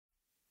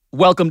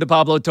Welcome to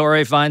Pablo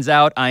Torre Finds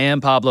Out. I am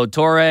Pablo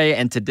Torre,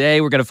 and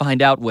today we're going to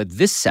find out what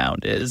this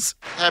sound is.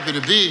 Happy to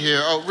be here.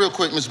 Oh, real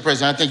quick, Mr.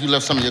 President, I think you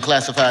left some of your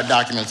classified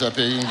documents up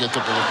here. You can get to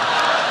the...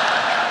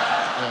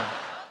 Yeah.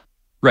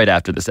 Right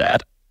after this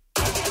ad.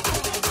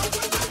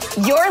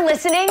 You're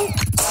listening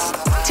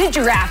to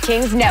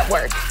DraftKings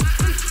Network.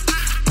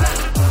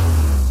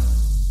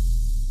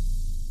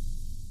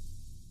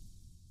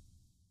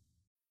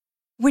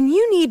 When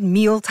you need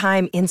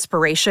mealtime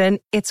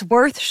inspiration, it's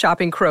worth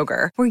shopping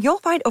Kroger, where you'll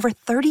find over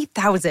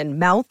 30,000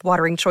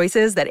 mouth-watering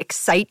choices that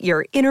excite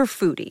your inner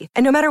foodie.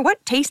 And no matter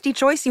what tasty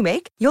choice you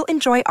make, you'll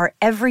enjoy our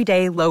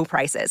everyday low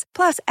prices,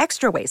 plus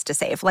extra ways to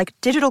save, like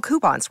digital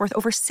coupons worth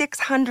over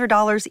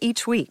 $600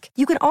 each week.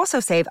 You can also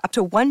save up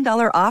to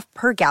 $1 off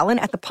per gallon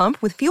at the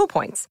pump with fuel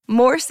points.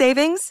 More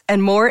savings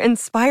and more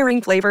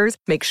inspiring flavors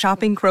make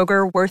shopping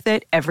Kroger worth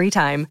it every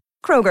time.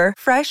 Kroger,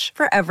 fresh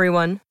for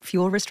everyone.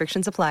 Fuel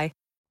restrictions apply.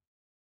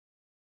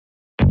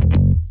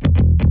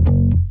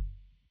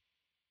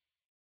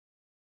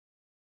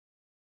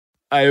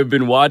 I have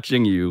been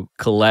watching you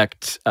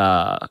collect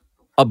a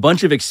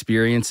bunch of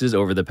experiences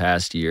over the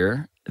past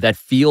year that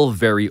feel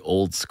very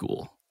old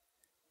school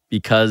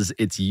because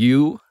it's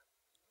you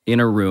in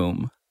a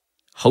room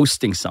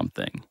hosting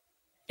something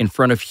in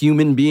front of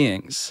human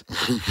beings.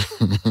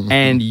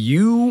 And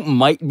you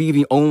might be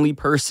the only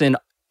person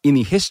in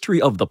the history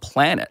of the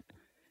planet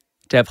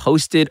to have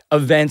hosted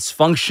events,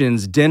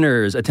 functions,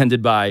 dinners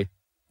attended by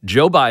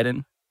Joe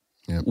Biden,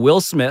 Yep.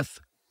 Will Smith,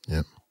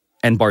 Yep.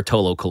 and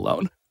Bartolo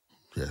Colon.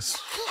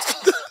 Yes.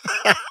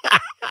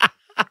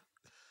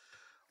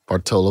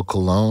 Bartolo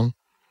Colon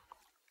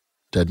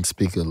doesn't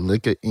speak a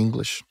lick of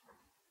English.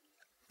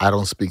 I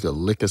don't speak a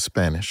lick of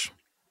Spanish.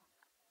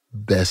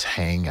 Best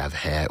hang I've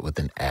had with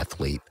an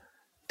athlete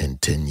in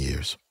 10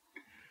 years.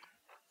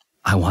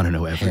 I want to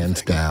know everything.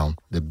 Hands down,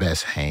 the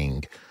best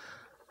hang.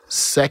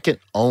 Second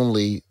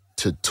only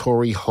to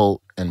Torrey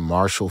Holt and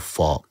Marshall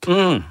Faulk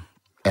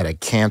at a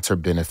cancer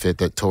benefit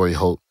that Torrey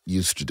Holt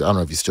used to do. I don't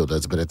know if he still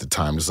does, but at the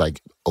time it was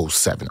like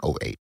 07,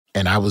 08.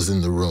 And I was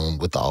in the room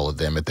with all of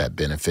them at that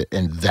benefit,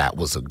 and that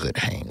was a good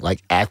hang.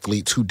 Like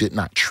athletes who did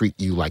not treat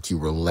you like you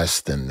were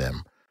less than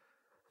them.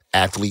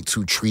 Athletes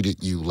who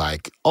treated you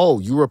like, oh,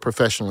 you were a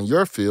professional in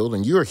your field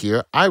and you're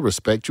here. I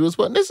respect you as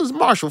well. And this is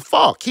Marshall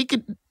Faulk. He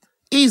could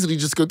easily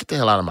just go, get the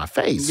hell out of my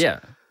face. Yeah.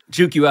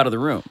 Juke you out of the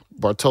room.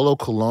 Bartolo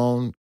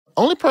Colon,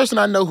 only person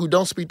I know who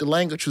don't speak the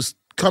language who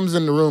comes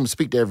in the room to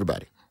speak to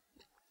everybody.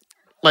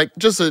 Like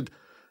just a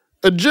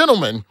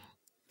gentleman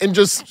and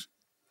just,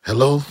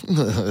 hello?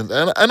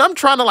 and I'm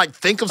trying to like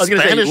think of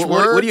Spanish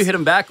words. What do you hit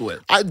him back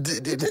with?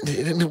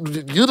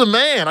 You're the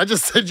man. I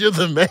just said you're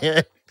the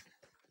man.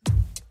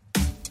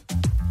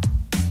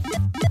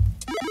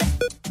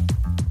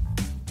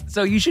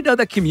 So you should know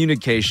that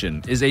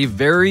communication is a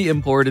very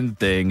important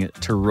thing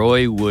to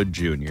Roy Wood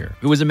Jr.,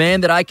 who is a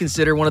man that I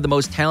consider one of the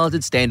most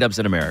talented stand-ups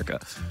in America.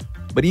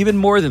 But even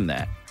more than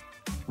that,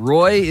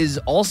 Roy is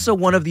also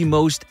one of the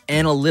most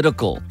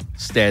analytical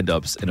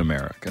stand-ups in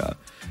America.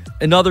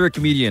 Another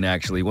comedian,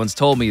 actually, once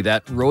told me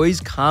that Roy's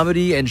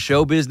comedy and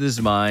show business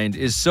mind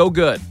is so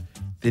good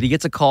that he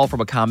gets a call from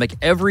a comic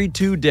every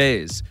 2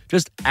 days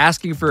just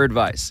asking for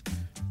advice,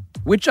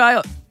 which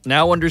I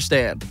now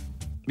understand.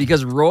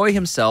 Because Roy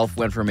himself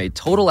went from a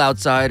total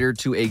outsider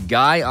to a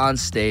guy on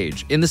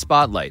stage in the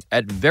spotlight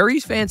at very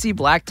fancy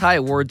black tie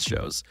awards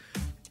shows.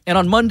 And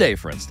on Monday,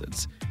 for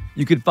instance,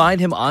 you could find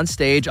him on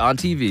stage on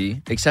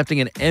TV accepting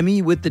an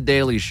Emmy with The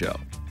Daily Show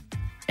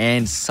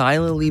and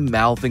silently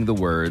mouthing the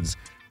words,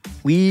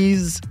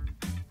 "Please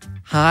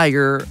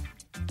hire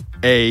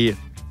a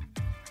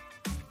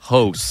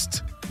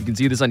host." You can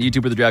see this on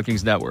YouTube or the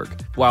DraftKings Network,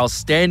 while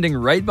standing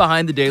right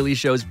behind The Daily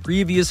Show's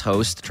previous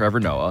host, Trevor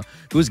Noah,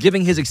 who was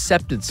giving his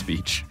acceptance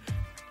speech.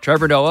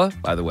 Trevor Noah,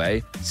 by the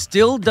way,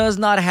 still does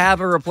not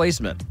have a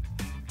replacement,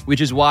 which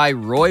is why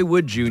Roy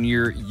Wood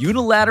Jr.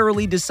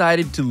 unilaterally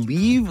decided to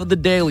leave The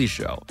Daily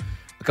Show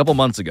a couple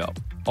months ago,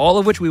 all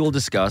of which we will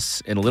discuss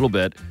in a little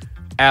bit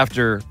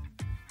after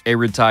a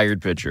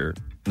retired pitcher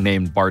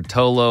named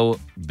Bartolo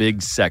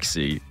Big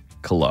Sexy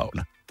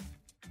Colon.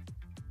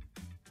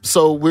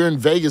 So we're in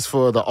Vegas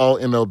for the All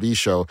MLB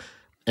show,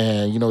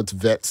 and, you know, it's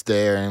vets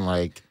there, and,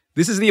 like...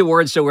 This is the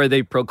awards show where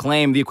they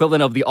proclaim the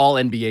equivalent of the All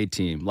NBA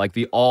team, like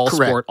the All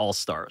Correct. Sport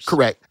All-Stars.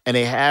 Correct. And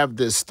they have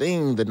this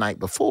thing the night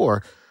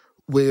before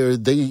where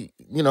they,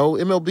 you know,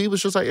 MLB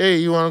was just like, hey,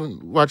 you want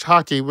to watch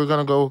hockey? We're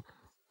going to go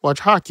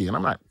watch hockey. And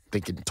I'm not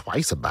thinking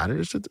twice about it.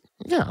 It's just,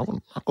 yeah,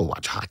 I'll go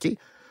watch hockey.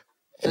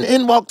 And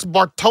in walks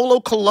Bartolo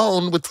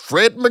Colon with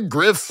Fred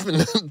McGriff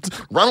and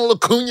Ronald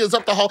Acuna's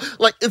up the hall.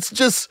 Like, it's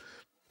just...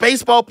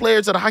 baseball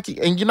players at a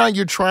hockey, and you know,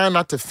 you're trying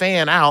not to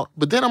fan out,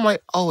 but then I'm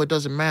like, oh, it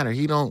doesn't matter.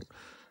 He don't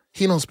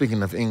speak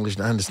enough English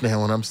to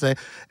understand what I'm saying.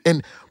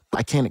 And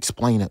I can't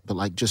explain it, but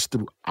like just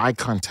through eye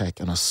contact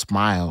and a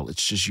smile,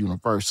 it's just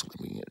universal.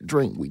 We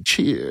drink, we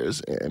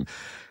cheers, and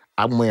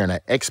I'm wearing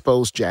an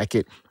Expos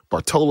jacket.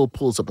 Bartolo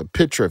pulls up a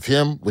picture of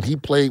him when he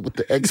played with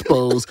the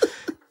Expos,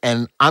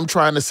 and I'm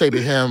trying to say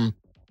to him,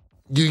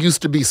 you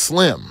used to be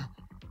slim.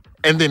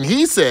 And then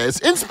he says,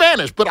 in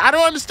Spanish, but I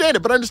don't understand it,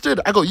 but I understood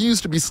it. I go, you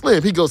used to be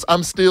slim. He goes,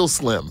 I'm still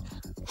slim.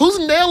 Who's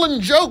nailing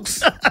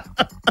jokes?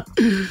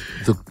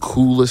 The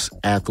coolest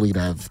athlete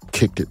I've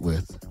kicked it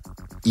with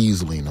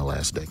easily in the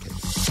last decade.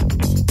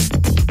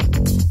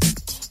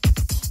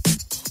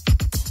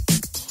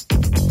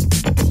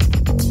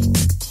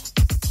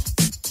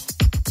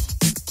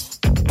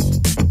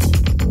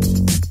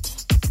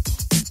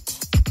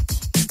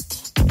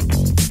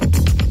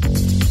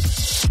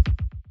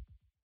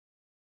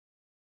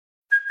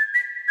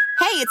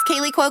 Hey, it's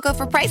Kaylee Cuoco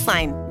for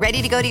Priceline.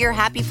 Ready to go to your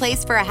happy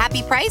place for a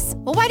happy price?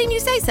 Well, why didn't you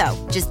say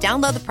so? Just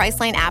download the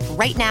Priceline app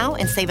right now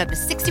and save up to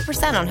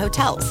 60% on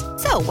hotels.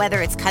 So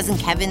whether it's Cousin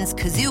Kevin's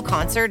Kazoo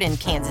Concert in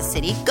Kansas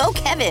City, go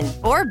Kevin,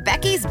 or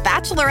Becky's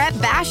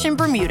Bachelorette Bash in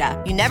Bermuda,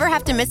 you never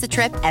have to miss a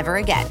trip ever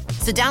again.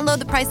 So download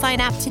the Priceline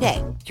app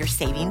today. Your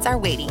savings are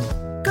waiting.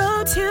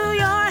 Go to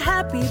your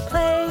happy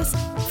place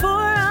for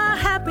a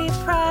happy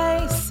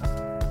price.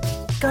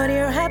 Go to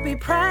your happy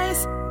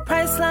price,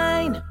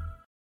 Priceline.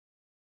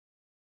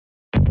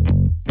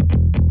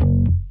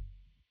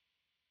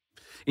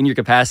 In your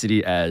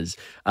capacity as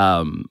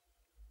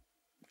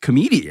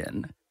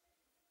comedian,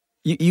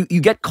 you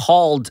get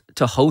called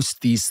to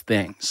host these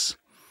things.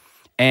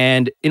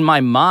 And in my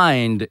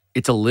mind,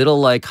 it's a little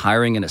like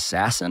hiring an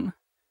assassin.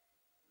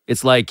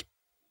 It's like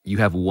you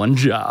have one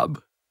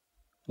job,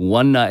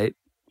 one night,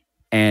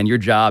 and your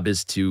job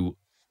is to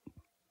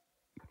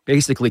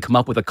basically come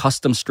up with a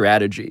custom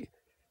strategy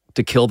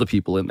to kill the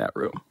people in that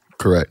room.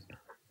 Correct.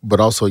 But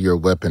also your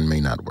weapon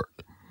may not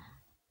work.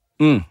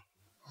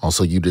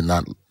 Also, you did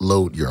not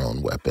load your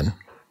own weapon.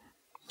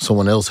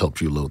 Someone else helped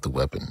you load the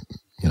weapon.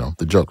 You know,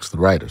 the jokes, the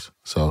writers.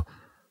 So,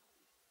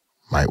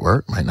 might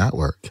work, might not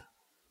work.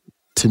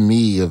 To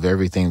me, of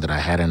everything that I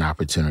had an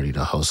opportunity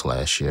to host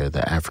last year,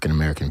 the African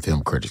American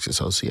Film Critics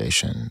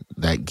Association,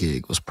 that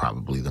gig was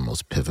probably the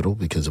most pivotal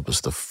because it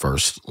was the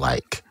first,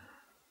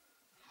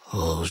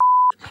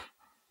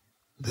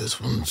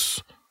 this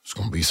one's, it's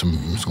gonna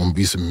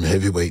be some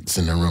heavyweights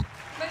in the room.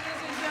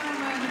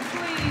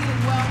 Please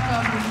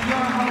welcome your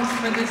host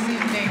for this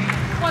evening,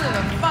 one of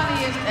the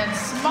funniest and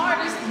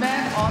smartest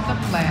men on the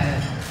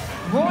planet,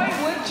 Roy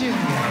Wood Jr.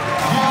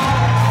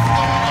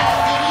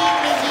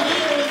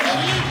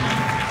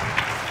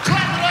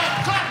 Clap it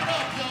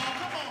up, y'all.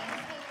 Come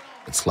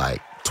on. It's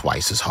like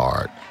twice as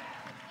hard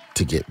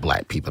to get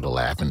black people to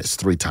laugh, and it's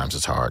 3 times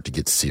as hard to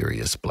get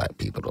serious black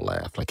people to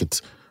laugh. Like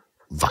it's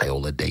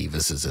Viola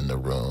Davis is in the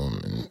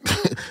room,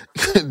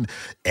 and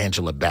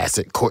Angela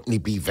Bassett, Courtney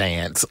B.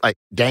 Vance, like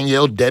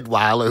Danielle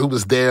Deadweiler, who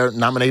was there,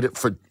 nominated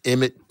for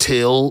Emmett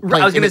Till.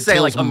 I was going to say,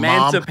 like,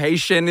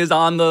 Emancipation is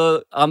on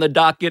the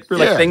docket for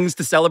things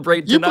to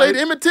celebrate tonight. You played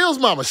Emmett Till's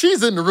mama.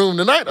 She's in the room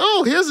tonight.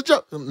 Oh, here's a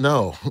joke.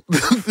 No.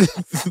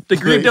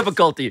 Degree of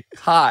difficulty,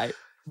 high.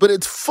 But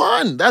it's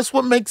fun. That's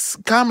what makes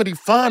comedy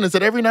fun, is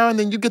that every now and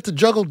then you get to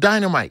juggle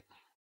dynamite.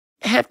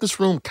 Half this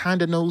room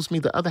kind of knows me,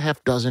 the other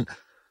half doesn't.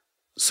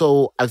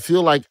 So I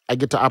feel like I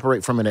get to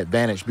operate from an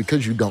advantage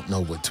because you don't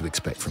know what to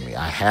expect from me.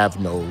 I have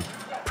no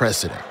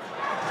precedent.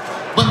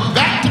 But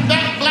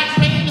back-to-back black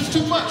pain is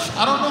too much.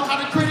 I don't know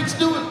how the critics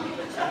do it.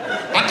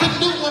 I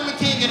couldn't do Women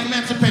King and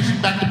Emancipation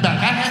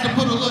back-to-back. I had to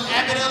put a little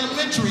Abbott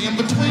Elementary in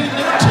between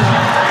them two.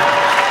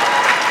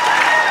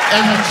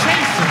 As a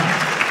chaser.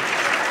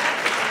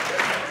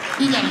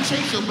 You gotta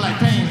chase your black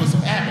pain with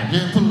some Abbott.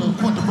 You put a little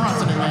Quinta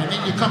Bronson in there, and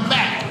then you come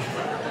back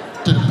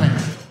to the pain.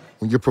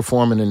 When you're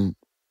performing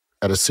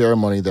at a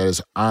ceremony that is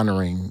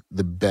honoring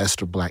the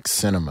best of black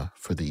cinema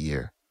for the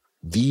year,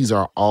 these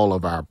are all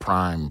of our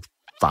prime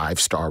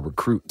 5-star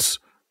recruits.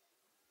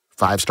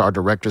 5-star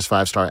directors,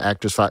 5-star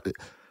actors.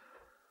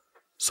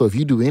 So if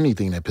you do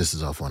anything that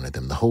pisses off one of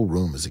them, the whole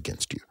room is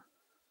against you.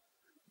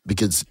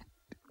 Because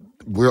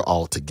we're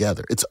all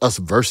together. It's us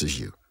versus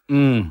you.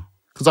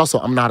 Because also,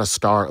 I'm not a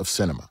star of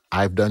cinema.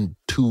 I've done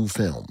 2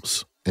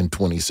 films in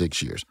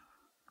 26 years.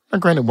 Now,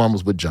 granted, one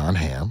was with John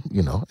Hamm,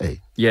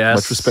 Yes.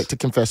 Much respect to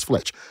Confess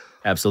Fletch.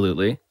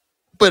 Absolutely.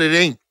 But it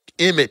ain't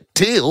Emmett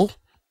Till.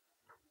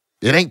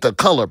 It ain't The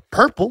Color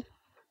Purple.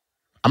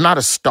 I'm not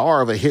a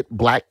star of a hit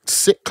black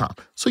sitcom.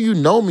 So you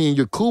know me and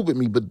you're cool with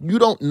me, but you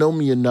don't know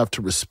me enough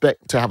to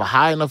have a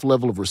high enough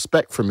level of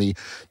respect for me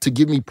to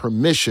give me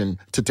permission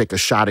to take a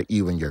shot at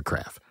you and your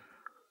craft.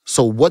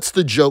 So what's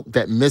the joke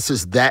that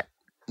misses that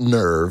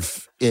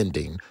nerve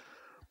ending,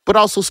 but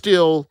also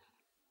still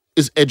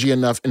is edgy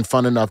enough and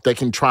fun enough that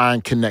can try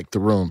and connect the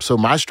room? So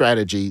my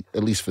strategy,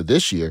 at least for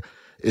this year,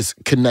 is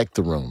connect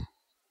the room.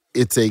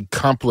 It's a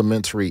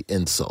complimentary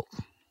insult,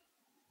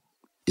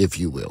 if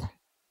you will.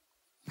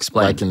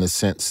 Explain. Like in the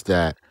sense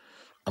that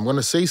I'm going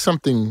to say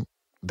something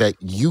that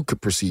you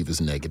could perceive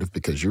as negative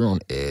because you're on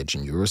edge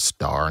and you're a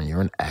star and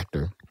you're an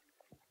actor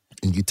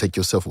and you take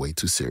yourself way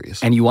too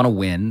serious. And you want to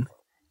win.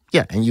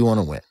 Yeah, and you want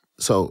to win.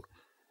 So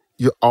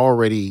you're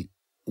already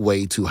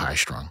way too high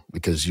strung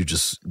because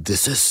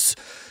this is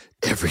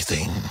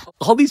everything.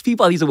 All these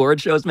people at these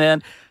award shows,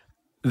 man,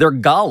 they're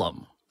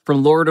Gollum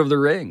from Lord of the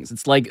Rings.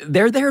 It's like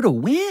they're there to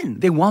win.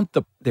 They want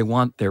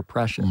their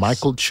precious.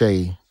 Michael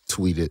Che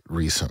tweeted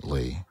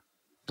recently,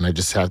 and I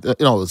just have to,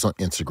 it's on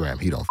Instagram.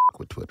 He don't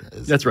with Twitter.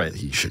 That's right.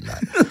 He should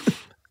not.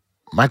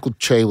 Michael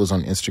Che was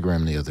on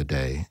Instagram the other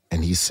day,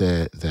 and he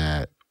said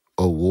that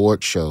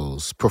award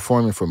shows,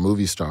 performing for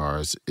movie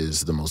stars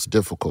is the most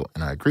difficult.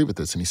 And I agree with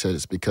this. And he said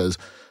it's because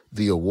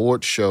the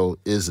award show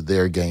is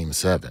their game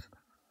 7.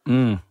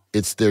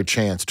 It's their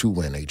chance to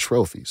win a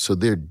trophy. So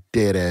they're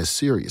dead ass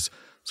serious.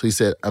 So he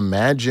said,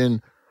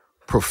 imagine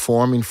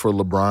performing for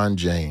LeBron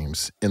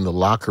James in the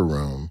locker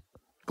room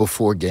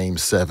before game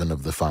 7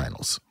 of the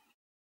finals.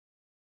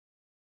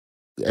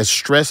 As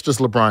stressed as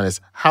LeBron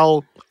is,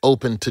 how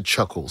open to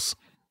chuckles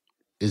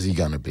is he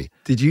going to be?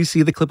 Did you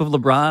see the clip of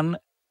LeBron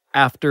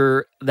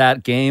after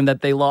that game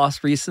that they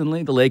lost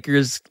recently? The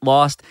Lakers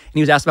lost, and he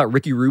was asked about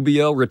Ricky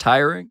Rubio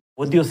retiring.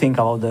 What do you think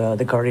about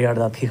the career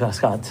that he has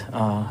got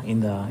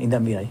in the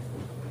NBA?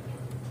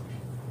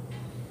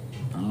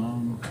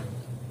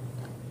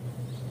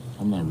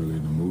 I'm not really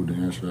in the mood to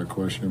answer that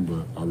question,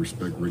 but I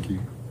respect Ricky.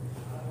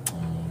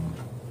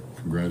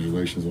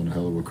 Congratulations on a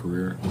hell of a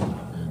career,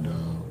 and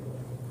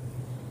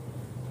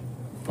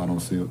if I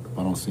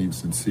don't seem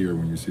sincere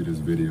when you see this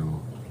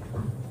video,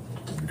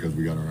 it's because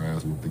we got our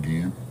ass whooped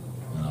again,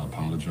 and I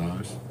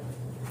apologize.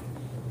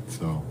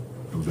 So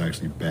it was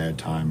actually bad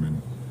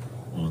timing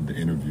on the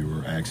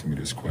interviewer asking me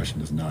this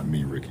question. It's not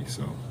me, Ricky.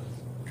 So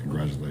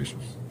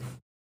congratulations.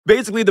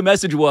 Basically, the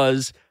message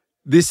was,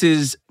 this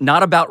is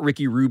not about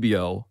Ricky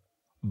Rubio,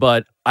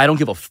 but I don't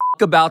give a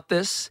fuck about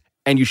this,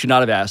 and you should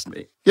not have asked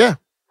me. Yeah.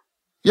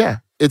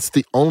 It's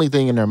the only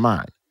thing in their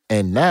mind.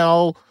 And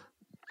now,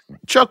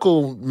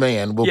 Chuckle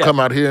Man will come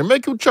out here and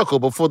make you chuckle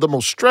before the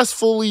most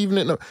stressful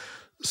evening.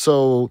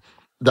 So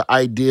the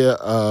idea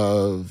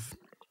of,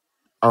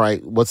 all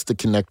right, what's the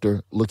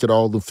connector? Look at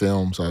all the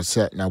films. I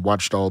sat and I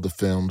watched all the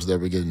films that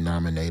were getting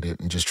nominated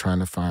and just trying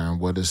to find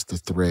what is the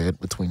thread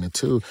between the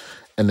two.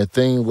 And the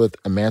thing with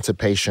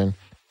Emancipation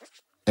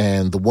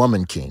and The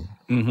Woman King,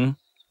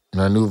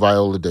 and I knew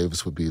Viola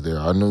Davis would be there.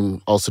 I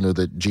also knew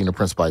that Gina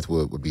Prince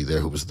Bythewood would be there,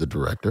 who was the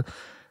director.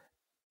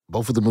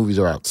 Both of the movies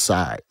are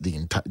outside. The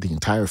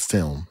entire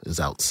film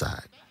is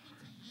outside.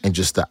 And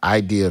just the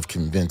idea of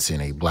convincing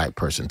a black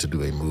person to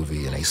do a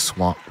movie in a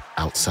swamp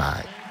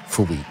outside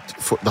for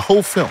the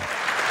whole film.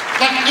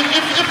 Like,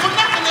 if for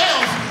nothing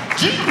else,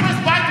 Gina Prince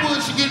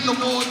Bythewood should get an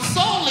award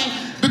solely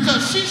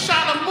because she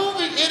shot a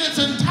movie in its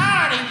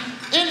entirety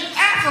in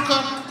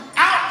Africa,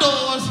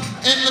 outdoors,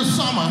 in the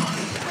summer.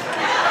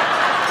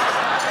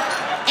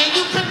 And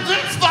you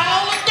convinced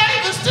Viola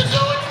Davis to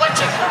do it with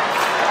you.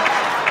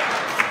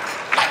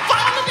 Like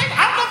Viola Davis,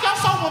 I don't know if y'all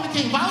saw Woman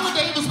King. Viola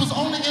Davis was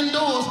only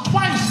indoors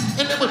twice.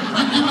 And then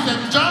you was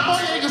at John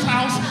Boyega's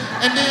house,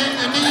 and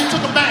then you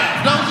took a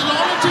bath. Those are the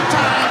only 2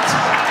 times.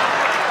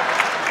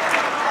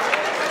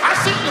 I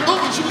seen the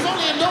movie. She was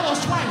only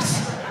indoors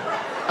twice.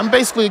 I'm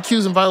basically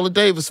accusing Viola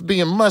Davis of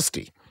being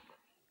musty.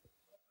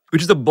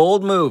 Which is a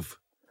bold move.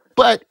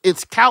 But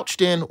it's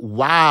couched in,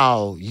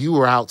 wow, you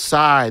were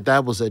outside.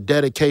 That was a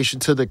dedication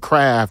to the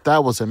craft.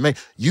 That was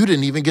amazing. You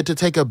didn't even get to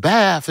take a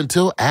bath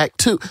until Act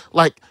 2.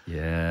 Like,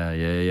 yeah.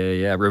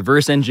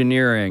 Reverse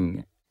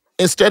engineering.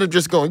 Instead of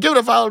just going, give it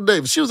to Viola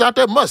Davis. She was out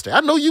there musty.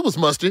 I know you was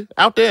musty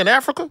out there in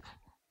Africa.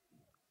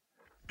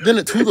 Then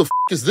it's, who the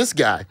is this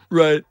guy?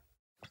 Right.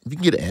 If you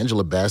can get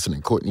Angela Bassett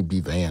and Courtney B.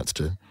 Vance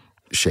to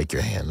shake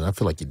your hand, and I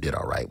feel like you did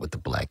all right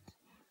with black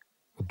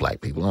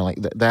people. And I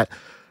like that.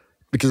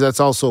 Because that's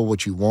also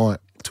what you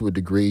want to a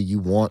degree. You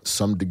want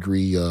some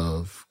degree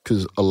of,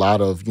 because a lot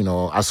of,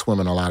 I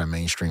swim in a lot of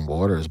mainstream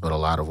waters, but a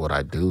lot of what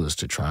I do is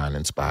to try and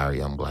inspire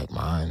young black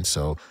minds.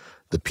 So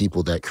the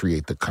people that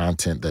create the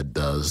content that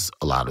does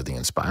a lot of the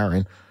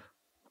inspiring,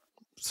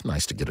 it's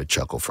nice to get a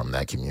chuckle from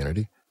that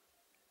community.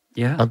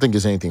 Yeah. I don't think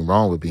there's anything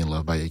wrong with being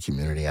loved by your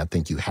community. I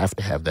think you have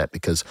to have that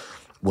because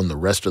when the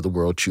rest of the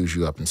world chews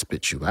you up and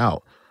spits you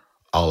out,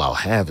 all I'll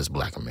have is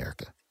Black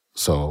America.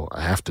 So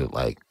I have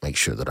to make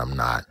sure that I'm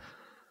not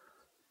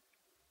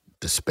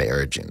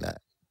disparaging that.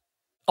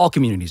 All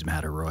communities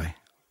matter, Roy.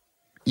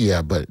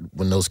 Yeah, but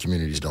when those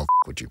communities don't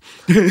with you,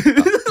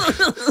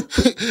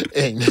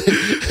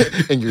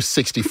 and you're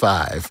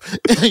 65,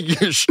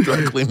 and you're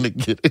struggling to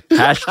get it.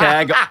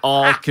 Hashtag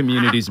all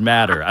communities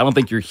matter. I don't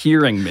think you're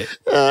hearing me.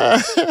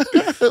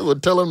 Well,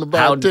 tell them to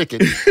buy a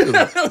ticket.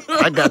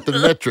 I got the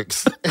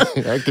metrics.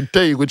 I can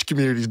tell you which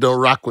communities don't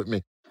rock with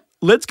me.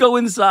 Let's go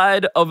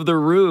inside of the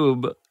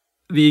room,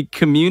 the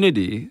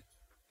community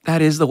that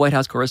is the White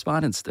House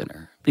Correspondents'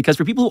 Dinner. Because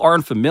for people who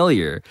aren't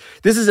familiar,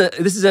 this is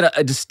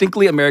a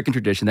distinctly American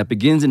tradition that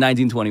begins in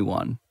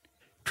 1921.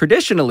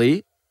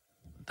 Traditionally,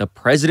 the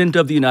President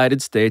of the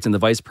United States and the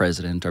Vice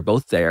President are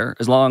both there,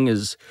 as long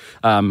as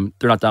they're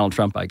not Donald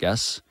Trump, I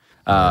guess.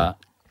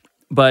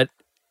 But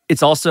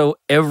it's also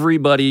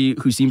everybody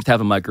who seems to have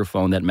a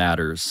microphone that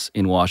matters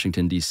in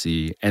Washington,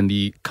 D.C., and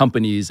the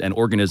companies and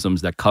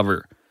organisms that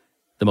cover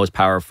the most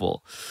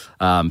powerful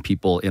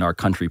people in our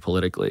country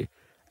politically.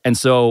 And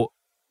so,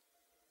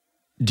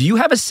 do you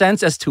have a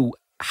sense as to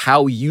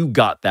how you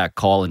got that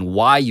call and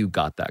why you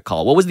got that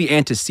call? What was the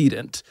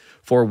antecedent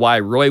for why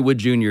Roy Wood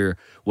Jr.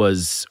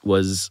 was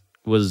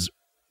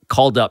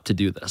called up to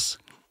do this?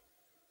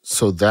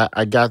 So that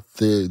I got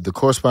the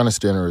correspondence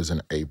dinner is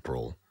in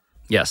April.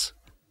 Yes.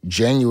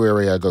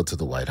 January, I go to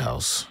the White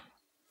House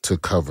to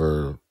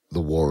cover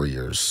the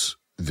Warriors'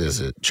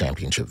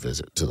 championship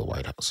visit to the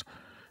White House.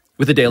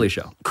 With The Daily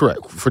Show.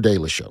 Correct, for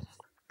Daily Show.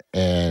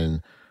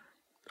 And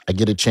I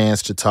get a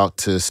chance to talk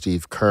to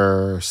Steve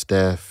Kerr,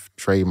 Steph,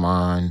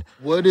 Draymond.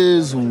 What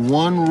is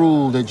one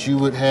rule that you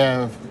would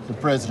have the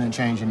president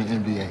change in the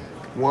NBA?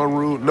 One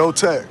rule, no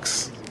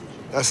text.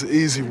 That's an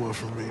easy one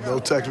for me. No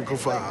technical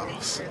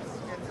fouls.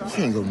 You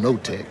can't go no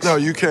text. No,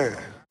 you can.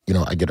 You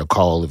know, I get a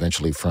call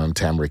eventually from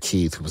Tamara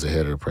Keith, who was the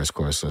head of the Press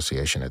Corps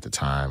Association at the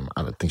time.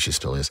 I don't think she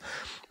still is.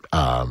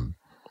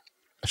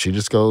 She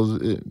just goes,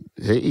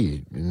 hey,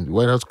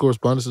 White House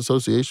Correspondents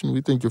Association,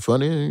 we think you're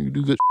funny and you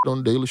do good shit on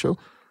the Daily Show.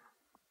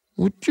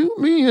 Would you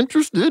be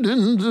interested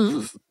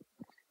in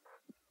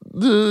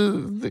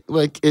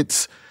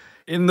it's...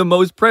 In the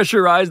most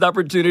pressurized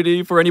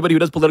opportunity for anybody who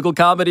does political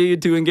comedy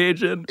to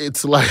engage in.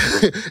 It's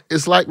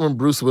like when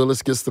Bruce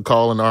Willis gets the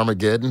call in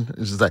Armageddon.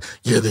 It's just like,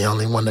 you're the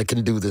only one that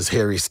can do this,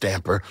 Harry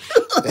Stamper.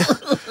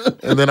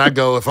 And then I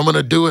go, if I'm going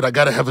to do it, I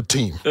got to have a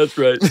team. That's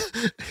right.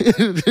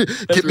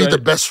 Get me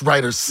the best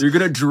writers. You're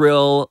going to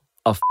drill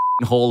a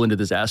hole into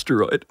this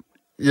asteroid.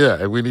 Yeah,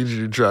 and we need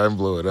you to try and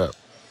blow it up.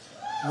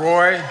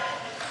 Roy,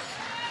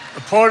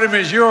 the podium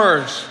is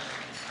yours.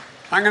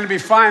 I'm going to be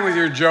fine with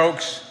your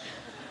jokes,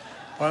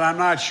 but I'm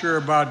not sure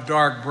about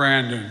Dark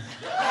Brandon. It's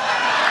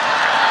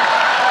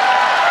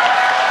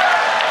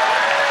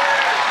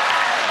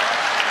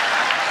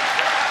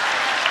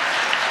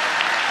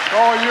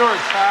all yours,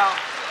 pal.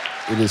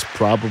 It is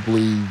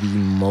probably the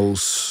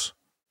most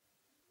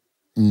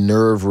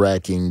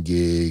nerve-wracking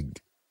gig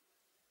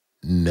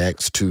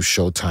next to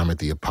Showtime at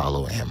the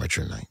Apollo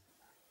Amateur Night,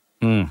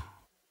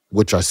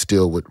 which I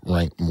still would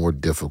rank more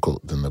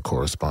difficult than the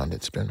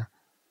Correspondence Dinner.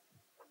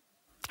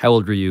 How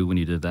old were you when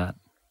you did that?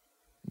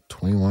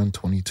 21,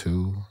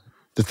 22.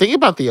 The thing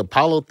about the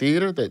Apollo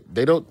Theater that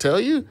they don't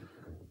tell you,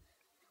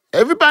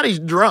 everybody's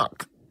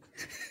drunk.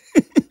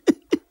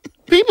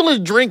 People is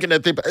drinking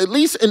at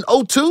least in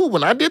 2002,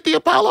 when I did the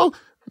Apollo,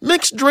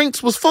 mixed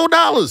drinks was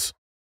 $4.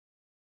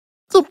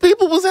 So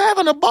people was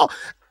having a ball.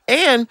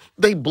 And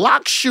they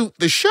block shoot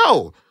the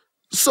show.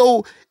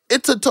 So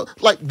it's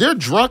they're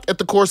drunk at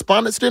the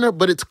Correspondence Dinner,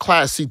 but it's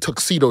classy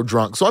tuxedo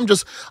drunk. So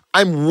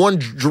I'm one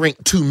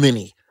drink too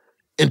many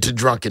into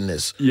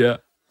drunkenness. Yeah.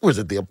 Was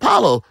it the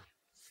Apollo?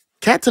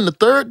 Cats in the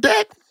third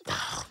deck?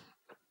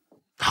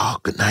 Oh,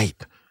 good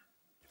night.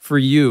 For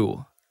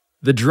you,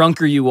 the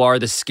drunker you are,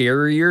 the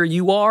scarier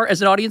you are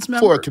as an audience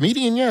member? For a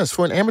comedian, yes.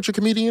 For an amateur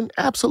comedian,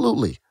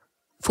 absolutely.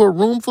 For a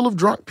room full of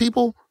drunk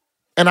people,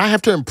 and I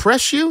have to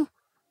impress you?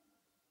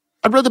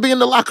 I'd rather be in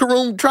the locker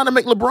room trying to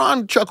make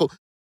LeBron chuckle.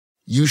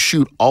 You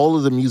shoot all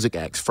of the music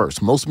acts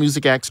first. Most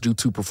music acts do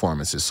 2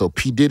 performances. So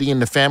P. Diddy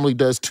and the Family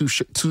does two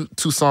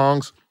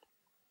songs.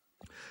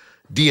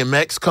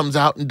 DMX comes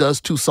out and does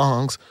 2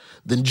 songs.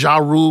 Then Ja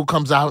Rule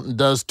comes out and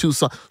does 2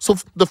 songs. So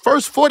the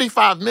first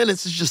 45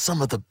 minutes is just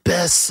some of the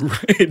best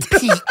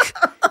peak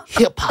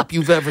hip-hop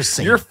you've ever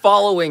seen. You're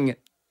following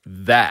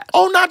that.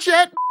 Oh, not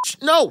yet.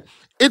 No,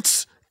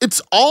 it's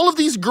all of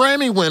these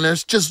Grammy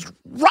winners just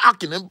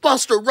rocking and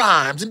Busta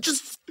Rhymes and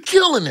just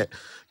killing it.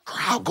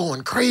 Crowd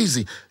going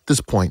crazy. At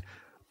this point,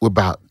 we're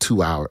about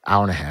 2 hour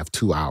and a half,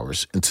 2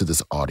 hours into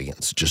this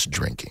audience just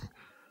drinking.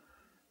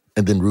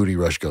 And then Rudy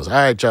Rush goes, all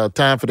right, y'all,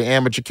 time for the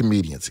amateur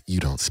comedians.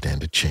 You don't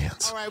stand a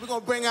chance. All right, we're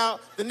going to bring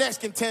out the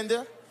next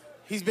contender.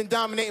 He's been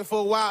dominating for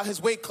a while.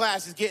 His weight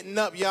class is getting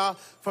up, y'all.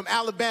 From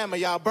Alabama,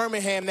 y'all.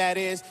 Birmingham, that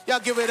is. Y'all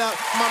give it up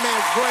for my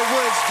man, Roy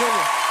Woods Jr.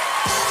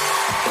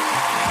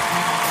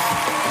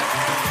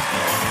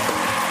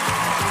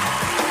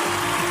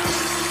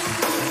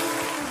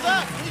 What's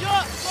up, New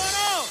York? What's going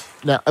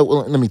on? Now,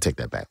 well, let me take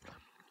that back.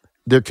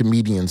 There are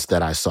comedians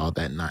that I saw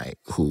that night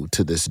who,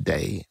 to this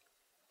day,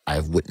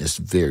 I've witnessed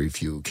very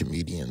few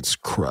comedians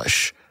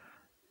crush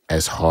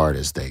as hard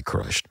as they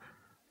crushed.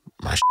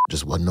 My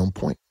just wasn't on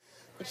point.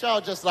 But y'all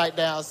just like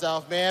down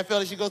south, man.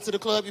 Fellas, you go to the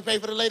club, you pay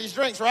for the ladies'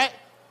 drinks, right?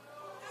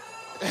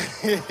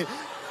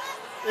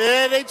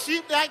 Yeah, they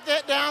cheap like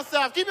that down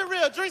south. Keep it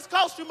real. Drinks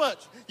cost too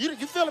much. You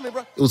feeling me,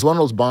 bro? It was one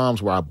of those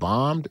bombs where I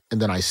bombed and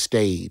then I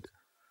stayed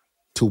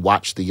to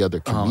watch the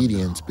other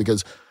comedians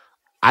because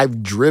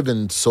I've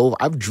driven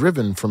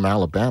from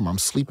Alabama. I'm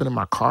sleeping in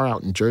my car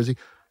out in Jersey.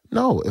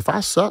 No, if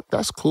I suck,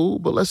 that's cool,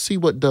 but let's see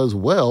what does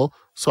well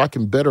so I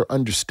can better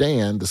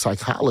understand the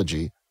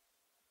psychology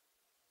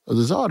of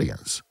this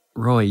audience.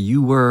 Roy,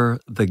 you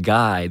were the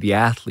guy, the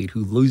athlete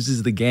who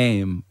loses the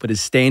game but is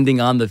standing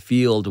on the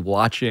field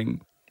watching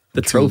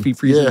the trophy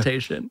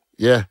presentation.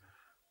 Yeah.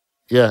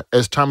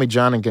 As Tommy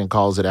Johnigan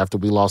calls it after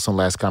we lost on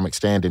Last Comic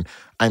Standing,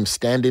 I'm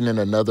standing in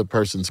another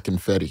person's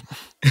confetti.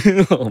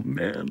 Oh,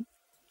 man.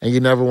 And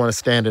you never want to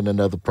stand in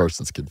another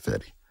person's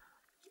confetti.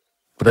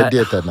 But I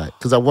did that night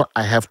because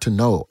I have to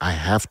know. I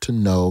have to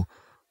know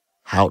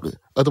how to.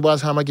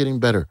 Otherwise, how am I getting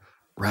better?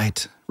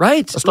 Right.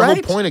 That's the whole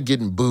point of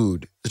getting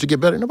booed is to get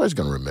better. Nobody's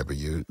going to remember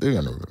you. They're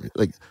going to remember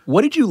you.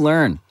 What did you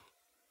learn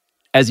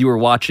as you were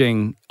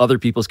watching other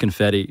people's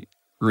confetti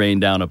rain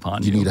down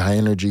upon you. You need high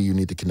energy. You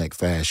need to connect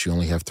fast. You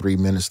only have 3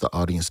 minutes. The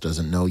audience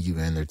doesn't know you,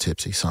 and they're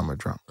tipsy. Some are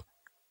drunk.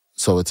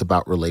 So it's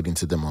about relating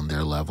to them on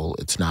their level.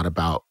 It's not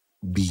about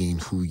being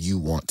who you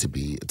want to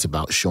be. It's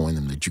about showing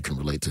them that you can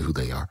relate to who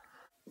they are.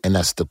 And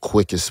that's the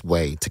quickest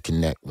way to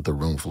connect with a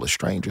room full of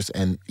strangers.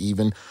 And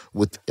even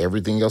with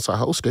everything else I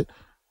hosted,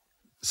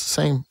 it's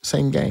the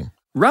same game.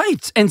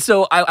 Right. And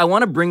so I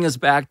want to bring us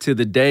back to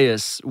the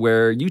dais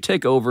where you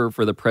take over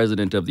for the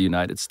President of the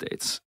United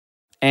States.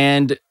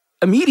 And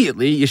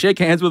immediately you shake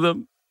hands with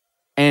him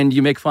and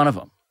you make fun of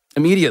him.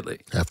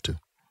 Immediately. Have to.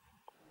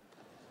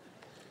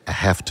 I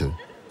have to.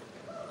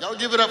 Y'all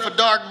give it up for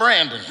Dark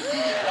Brandon.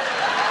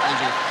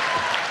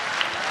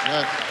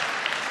 I'm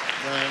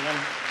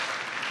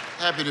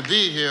happy to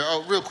be here.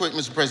 Oh, real quick,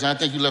 Mr. President, I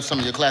think you left some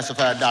of your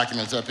classified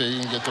documents up here.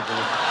 You can get to the...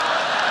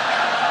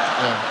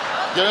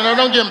 No,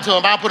 don't give them to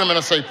him. I'll put them in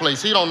a safe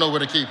place. He don't know where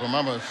to keep them.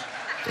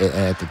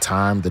 At the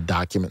time, the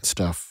document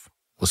stuff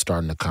was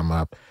starting to come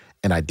up,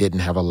 and I didn't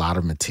have a lot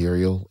of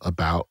material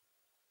about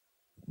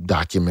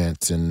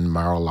documents in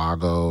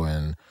Mar-a-Lago,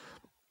 and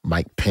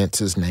Mike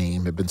Pence's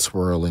name had been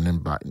swirling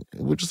in Biden.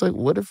 We're just like,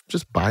 what if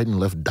just Biden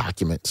left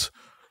documents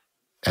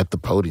at the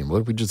podium?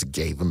 What if we just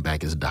gave him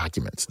back his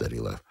documents that he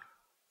left?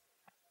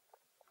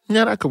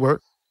 Yeah, that could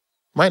work.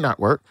 Might not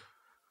work.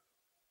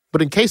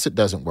 But in case it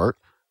doesn't work,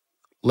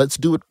 let's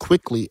do it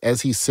quickly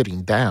as he's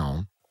sitting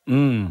down.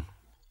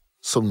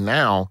 So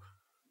now,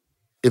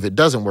 if it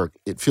doesn't work,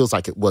 it feels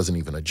like it wasn't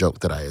even a joke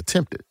that I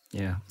attempted.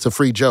 Yeah. It's a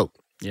free joke.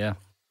 Yeah.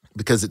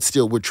 Because it's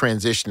still, we're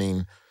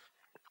transitioning,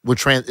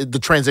 the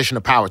transition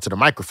of power to the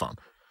microphone.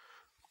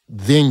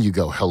 Then you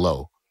go,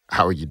 hello,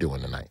 how are you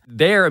doing tonight?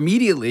 There,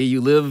 immediately,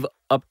 you live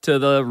up to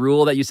the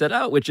rule that you set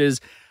out, which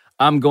is,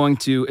 I'm going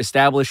to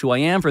establish who I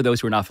am for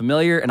those who are not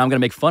familiar, and I'm going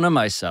to make fun of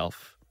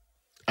myself.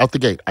 Out the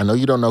gate. I know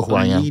you don't know who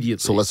I am,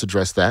 Immediately. so let's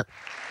address that.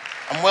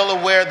 I'm well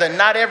aware that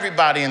not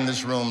everybody in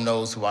this room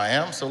knows who I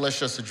am, so let's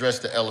just address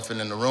the elephant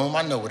in the room.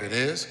 I know what it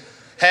is.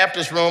 Half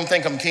this room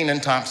think I'm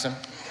Kenan Thompson.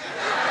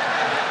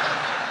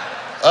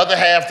 Other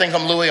half think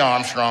I'm Louis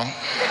Armstrong.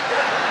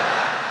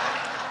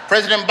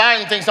 President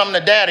Biden thinks I'm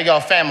the dad of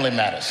y'all Family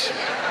Matters.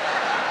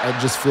 I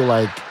just feel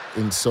like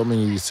in so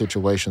many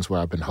situations where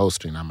I've been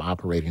hosting, I'm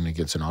operating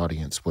against an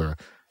audience where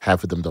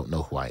half of them don't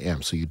know who I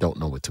am, so you don't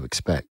know what to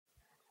expect.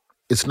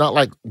 It's not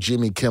like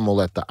Jimmy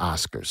Kimmel at the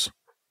Oscars.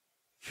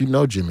 You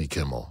know Jimmy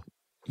Kimmel.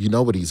 You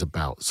know what he's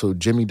about. So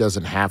Jimmy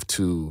doesn't have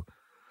to,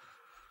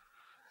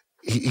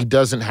 he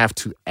doesn't have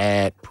to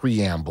add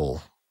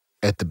preamble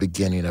at the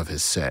beginning of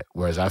his set.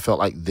 Whereas I felt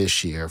like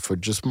this year, for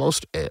just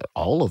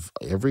all of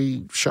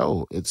every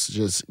show, it's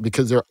just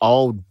because they're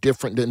all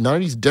different. None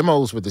of these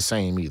demos were the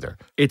same either.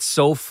 It's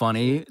so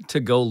funny to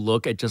go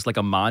look at just like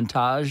a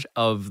montage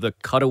of the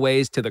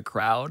cutaways to the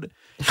crowd.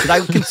 Because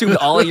I consumed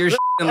all of your shit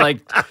in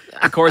like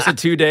the course of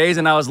 2 days,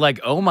 and I was like,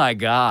 oh my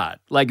God.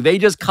 Like they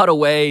just cut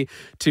away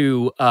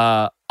to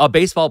a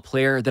baseball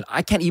player that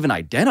I can't even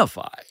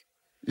identify.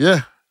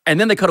 Yeah. And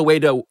then they cut away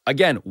to,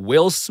 again,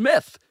 Will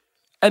Smith.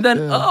 And then,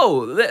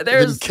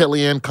 there's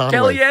Kellyanne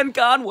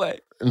Conway.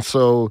 And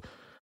so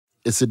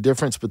it's a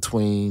difference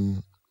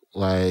between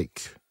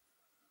like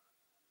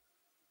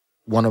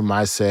one of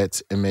my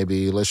sets and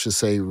maybe, let's just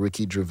say,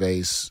 Ricky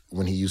Gervais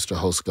when he used to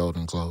host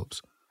Golden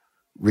Globes.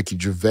 Ricky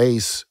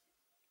Gervais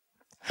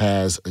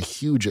has a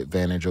huge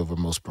advantage over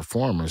most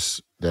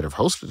performers that have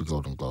hosted the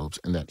Golden Globes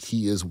in that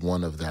he is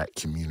one of that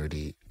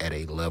community at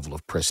a level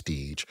of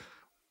prestige,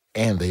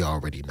 and they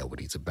already know what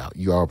he's about.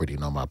 You already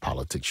know my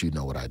politics. You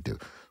know what I do.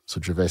 So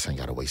Gervais ain't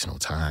got to waste no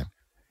time.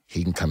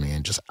 He can come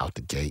in just out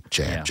the gate,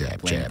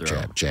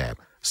 jab.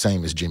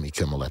 Same as Jimmy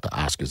Kimmel at the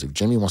Oscars. If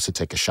Jimmy wants to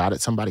take a shot at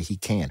somebody, he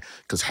can,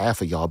 because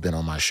half of y'all been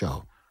on my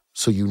show.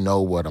 So you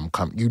know what I'm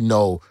coming. You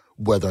know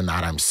whether or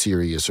not I'm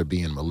serious or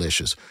being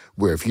malicious.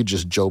 Where if you're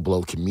just Joe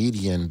Blow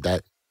comedian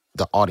that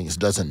the audience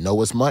doesn't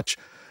know as much,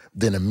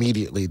 then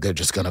immediately they're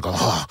just gonna go,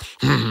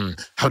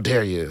 how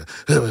dare you?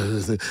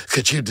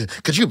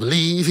 Could you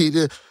believe he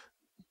did?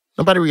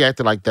 Nobody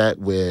reacted like that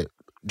with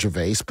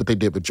Gervais, but they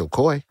did with Joe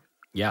Coy.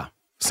 Yeah.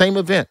 Same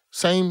event,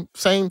 same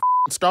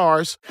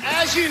stars.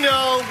 As you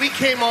know, we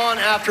came on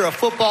after a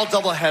football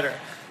doubleheader.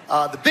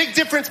 The big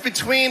difference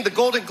between the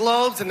Golden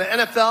Globes and the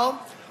NFL,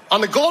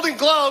 on the Golden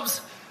Globes,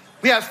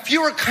 we have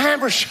fewer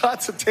camera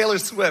shots of Taylor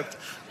Swift.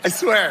 I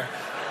swear.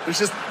 There's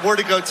just more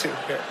to go to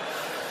here.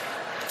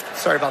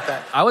 Sorry about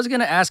that. I was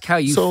going to ask how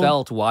you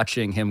felt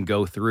watching him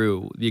go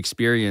through the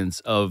experience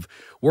of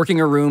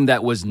working a room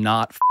that was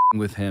not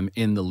with him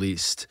in the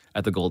least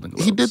at the Golden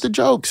Globes. He did the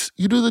jokes.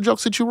 You do the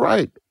jokes that you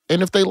write.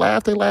 And if they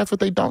laugh, they laugh. If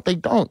they don't, they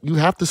don't. You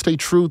have to stay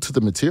true to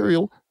the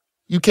material.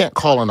 You can't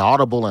call an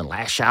audible and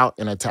lash out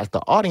and attack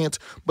the audience.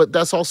 But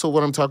that's also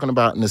what I'm talking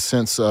about in the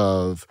sense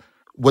of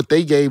what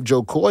they gave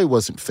Joe Coy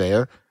wasn't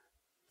fair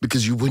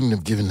because you wouldn't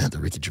have given that to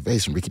Ricky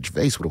Gervais, and Ricky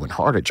Gervais would have went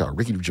hard at y'all.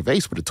 Ricky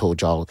Gervais would have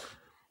told y'all,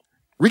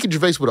 Ricky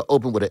Gervais would have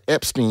opened with an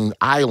Epstein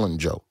Island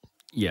joke.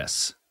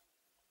 Yes.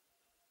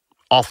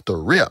 Off the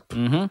rip.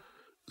 Mm-hmm.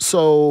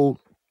 So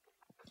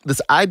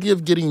this idea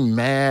of getting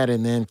mad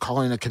and then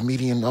calling a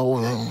comedian, oh,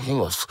 he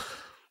was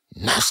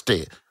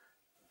nasty.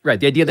 Right.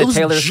 The idea that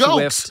Taylor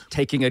jokes. Swift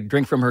taking a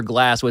drink from her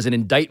glass was an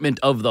indictment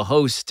of the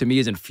host to me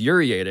is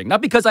infuriating.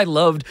 Not because I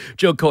loved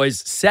Joe Coy's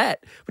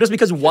set, but just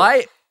because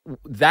why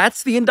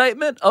that's the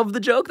indictment of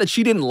the joke, that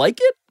she didn't like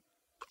it?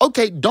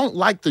 Okay, don't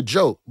like the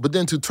joke, but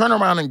then to turn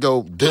around and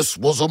go, this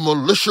was a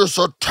malicious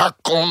attack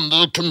on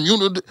the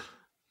community.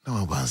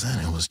 No, it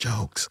wasn't. It was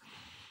jokes.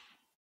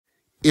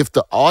 If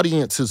the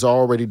audience has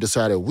already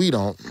decided we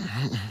don't,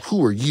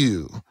 who are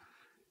you?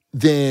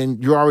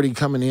 Then you're already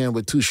coming in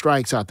with 2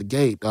 strikes out the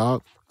gate,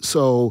 dog.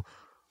 So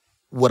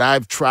what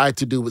I've tried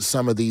to do with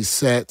some of these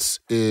sets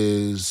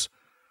is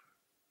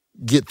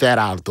get that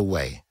out of the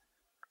way.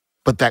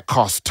 But that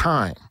costs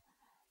time.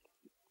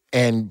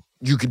 And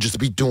you could just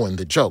be doing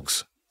the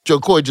jokes. Joe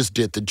Coy just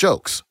did the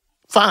jokes.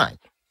 Fine.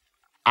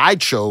 I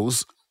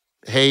chose,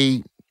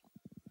 hey,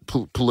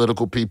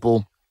 political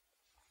people,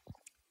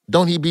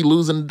 don't he be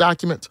losing the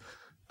documents?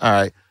 All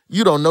right.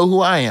 You don't know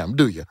who I am,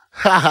 do you?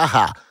 Ha, ha,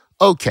 ha.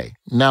 Okay,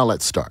 now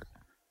let's start.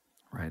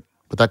 Right.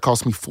 But that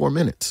cost me 4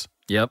 minutes.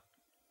 Yep.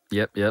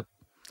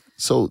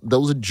 So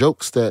those are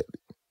jokes that,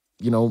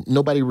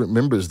 nobody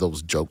remembers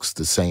those jokes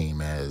the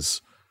same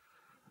as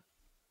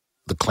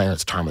the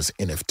Clarence Thomas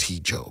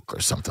NFT joke or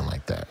something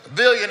like that. A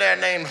billionaire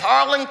named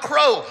Harlan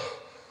Crow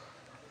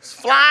is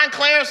flying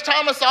Clarence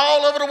Thomas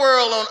all over the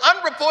world on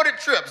unreported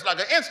trips, like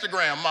an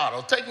Instagram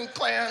model, taking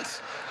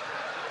Clarence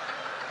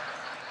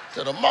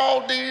to the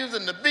Maldives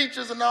and the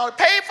beaches and all.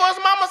 Paid for his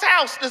mama's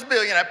house, this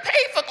billionaire.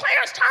 Paid for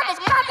Clarence Thomas'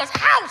 mama's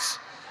house.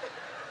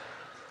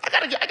 I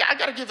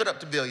gotta give it up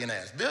to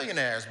billionaires.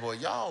 Billionaires, boy,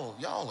 y'all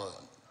are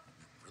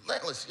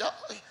relentless.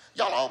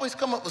 Y'all always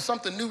come up with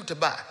something new to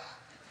buy.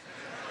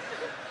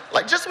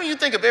 Like, just when you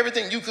think of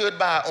everything you could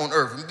buy on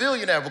Earth, a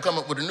billionaire will come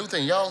up with a new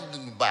thing. Y'all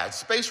buy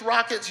space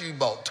rockets, you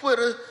bought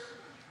Twitter.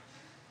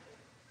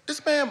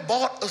 This man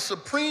bought a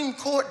Supreme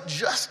Court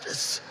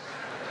justice.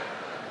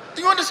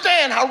 Do you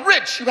understand how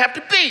rich you have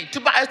to be to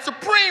buy a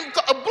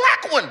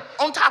black one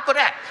on top of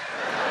that?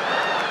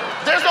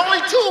 There's only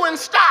 2 in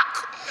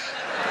stock.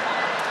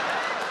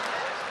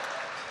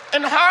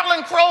 And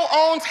Harlan Crow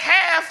owns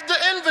half the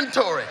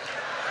inventory.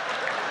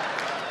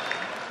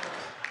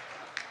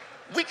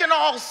 We can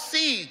all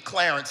see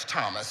Clarence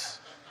Thomas,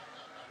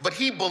 but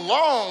he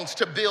belongs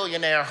to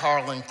billionaire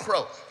Harlan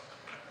Crow.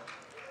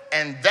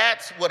 And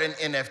that's what an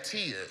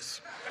NFT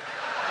is.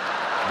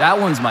 That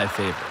one's my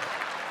favorite.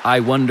 I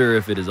wonder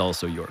if it is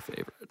also your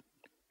favorite.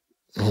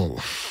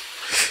 Oh.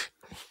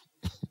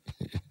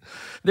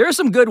 There are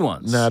some good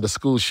ones. Nah, the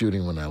school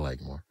shooting one I like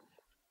more.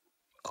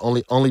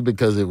 Only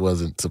because it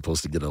wasn't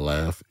supposed to get a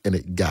laugh, and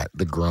it got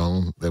the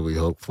groan that we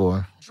hoped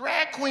for.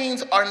 Drag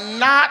queens are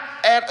not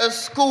at a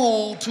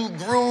school to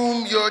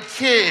groom your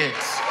kids.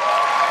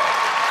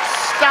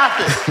 Stop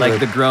it. Like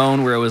the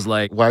groan where it was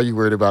like, why are you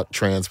worried about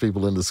trans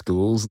people in the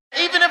schools?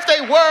 Even if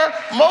they were,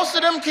 most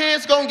of them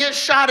kids gonna get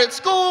shot at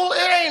school.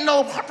 It ain't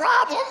no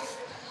problem.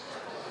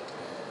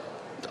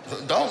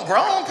 Don't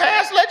grown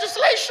pass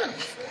legislation.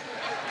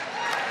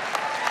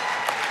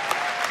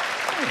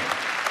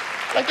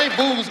 Like they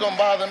boobs gonna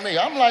bother me.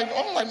 I'm like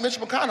Mitch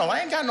McConnell. I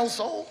ain't got no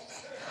soul.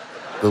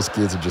 Those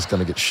kids are just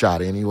gonna get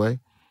shot anyway.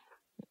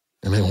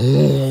 And then,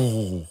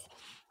 ooh.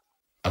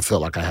 I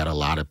felt like I had a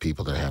lot of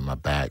people that had my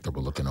back that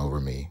were looking over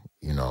me,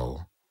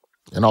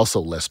 and also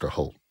Lester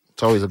Holt.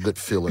 It's always a good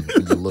feeling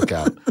when you look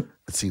out and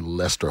see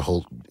Lester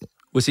Holt.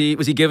 Was he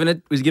giving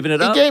it? Was he giving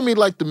it up? He gave me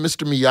like the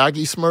Mr.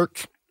 Miyagi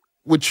smirk,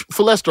 which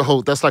for Lester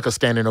Holt, that's like a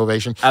standing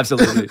ovation.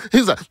 Absolutely.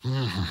 He's like,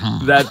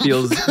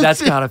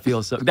 that's gotta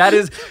feel so. That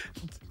is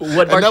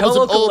what Marcello. And that was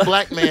an old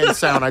black man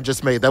sound I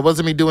just made. That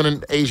wasn't me doing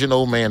an Asian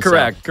old man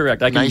sound.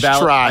 Correct. Nice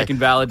try. I can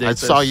validate I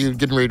this. saw you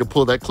getting ready to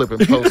pull that clip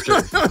and post it.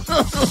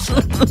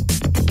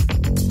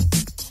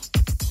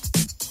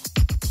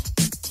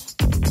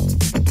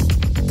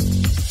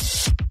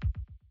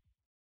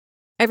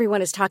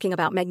 Everyone is talking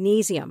about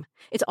magnesium.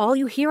 It's all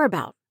you hear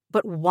about.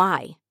 But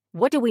why?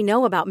 What do we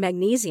know about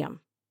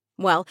magnesium?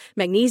 Well,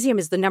 magnesium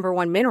is the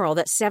 #1 mineral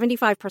that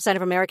 75%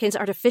 of Americans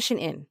are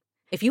deficient in.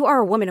 If you are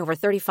a woman over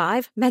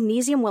 35,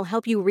 magnesium will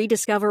help you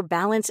rediscover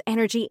balance,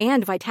 energy,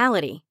 and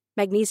vitality.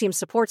 Magnesium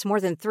supports more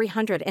than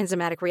 300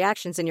 enzymatic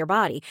reactions in your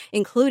body,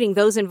 including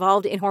those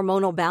involved in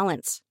hormonal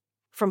balance.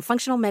 From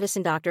functional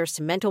medicine doctors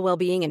to mental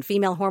well-being and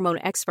female hormone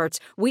experts,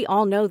 we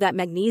all know that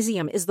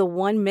magnesium is the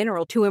one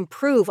mineral to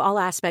improve all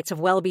aspects of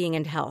well-being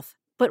and health.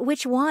 But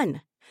which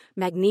one?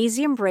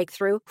 Magnesium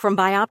Breakthrough from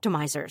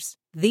Bioptimizers,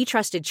 the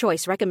trusted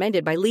choice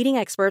recommended by leading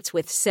experts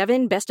with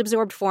 7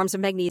 best-absorbed forms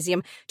of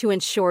magnesium to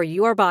ensure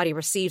your body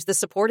receives the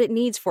support it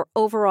needs for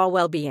overall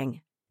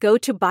well-being. Go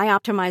to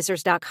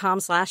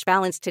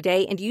bioptimizers.com/balance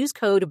today and use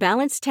code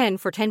BALANCE10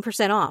 for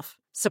 10% off.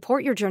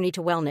 Support your journey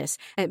to wellness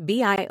at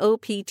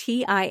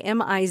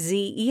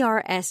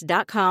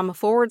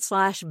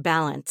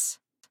bioptimizers.com/balance.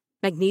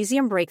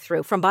 Magnesium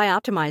Breakthrough from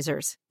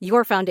Bioptimizers,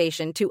 your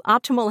foundation to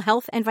optimal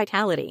health and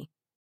vitality.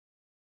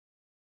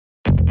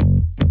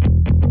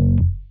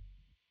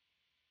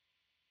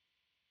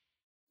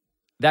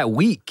 That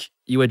week,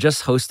 you had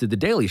just hosted The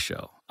Daily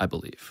Show, I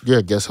believe.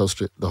 Yeah, guest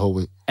hosted the whole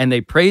week. And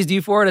they praised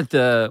you for it at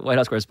the White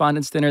House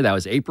Correspondents' Dinner. That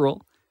was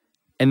April.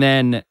 And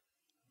then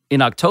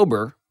in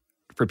October,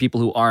 for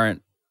people who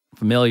aren't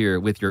familiar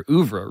with your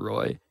oeuvre,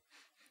 Roy,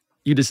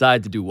 you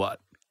decide to do what?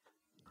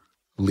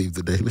 Leave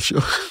The Daily Show.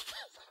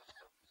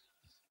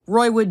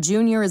 Roy Wood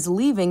Jr. is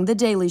leaving The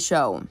Daily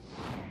Show.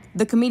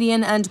 The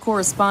comedian and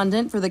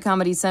correspondent for the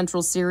Comedy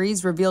Central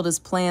series revealed his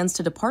plans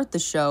to depart the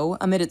show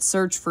amid its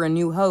search for a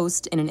new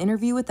host in an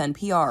interview with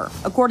NPR.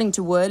 According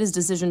to Wood, his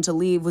decision to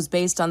leave was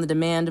based on the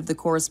demand of the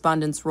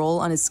correspondent's role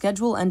on his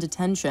schedule and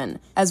attention,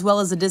 as well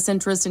as a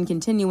disinterest in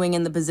continuing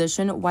in the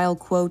position while,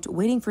 quote,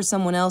 waiting for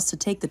someone else to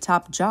take the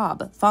top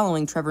job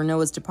following Trevor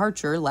Noah's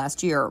departure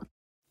last year.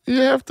 You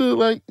have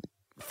to,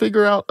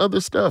 figure out other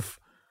stuff.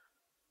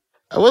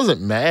 I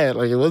wasn't mad.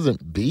 It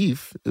wasn't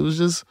beef. It was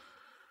just...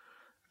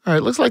 all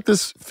right, looks like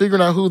this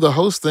figuring out who the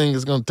host thing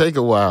is going to take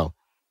a while.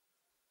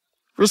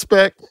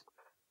 Respect.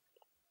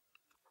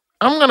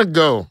 I'm going to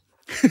go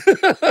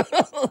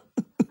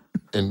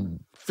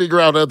and figure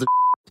out other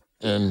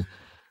and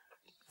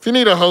if you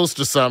need a host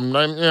or something,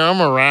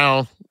 I'm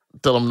around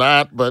till I'm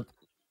not, but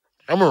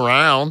I'm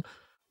around.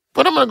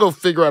 But I'm going to go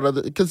figure out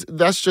other, because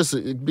that's just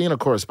being a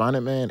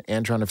correspondent, man,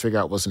 and trying to figure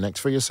out what's next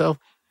for yourself.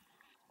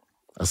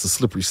 That's a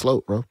slippery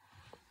slope, bro.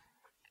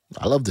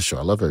 I love the show.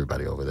 I love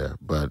everybody over there,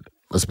 but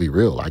let's be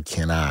real. I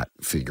cannot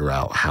figure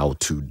out how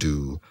to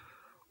do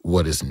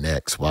what is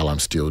next while I'm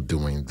still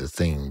doing the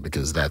thing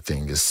because that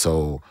thing is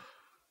so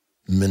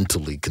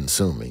mentally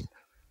consuming.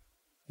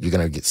 You're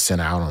going to get sent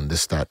out on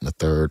this, that, and the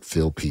third,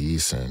 fill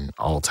piece, and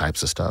all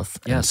types of stuff.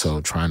 Yes. And so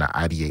trying to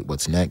ideate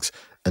what's next,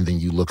 and then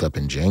you look up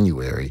in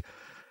January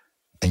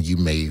and you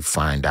may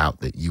find out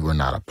that you were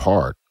not a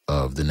part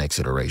of the next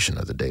iteration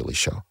of The Daily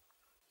Show.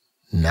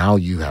 Now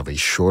you have a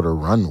shorter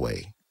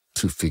runway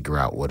to figure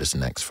out what is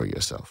next for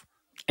yourself.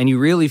 And you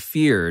really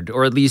feared,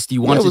 or at least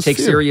you wanted to take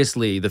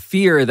seriously, the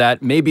fear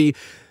that maybe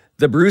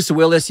the Bruce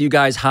Willis you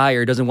guys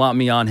hired doesn't want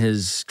me on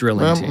his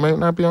drilling team. Might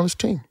not be on his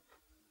team.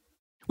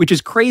 Which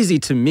is crazy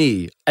to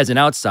me as an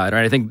outsider.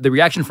 And I think the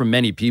reaction from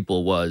many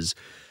people was,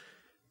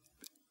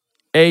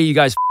 A, you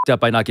guys f***ed up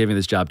by not giving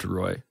this job to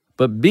Roy.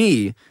 But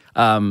B,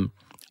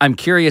 I'm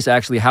curious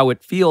actually how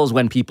it feels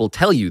when people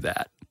tell you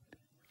that.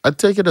 I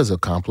take it as a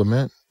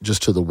compliment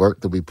just to the work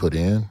that we put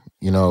in,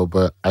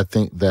 but I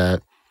think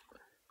that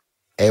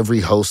every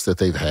host that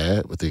they've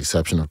had, with the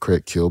exception of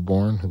Craig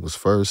Kilborn, who was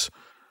first,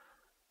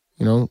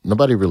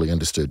 nobody really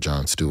understood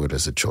Jon Stewart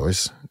as a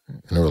choice.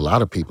 And there were a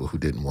lot of people who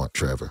didn't want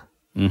Trevor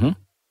in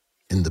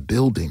the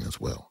building as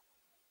well.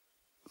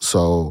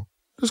 So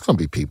there's going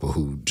to be people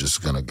who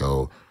just going to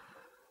go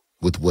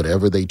with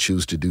whatever they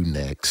choose to do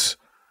next.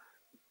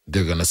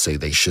 They're going to say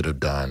they should have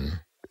done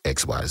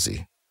X, Y,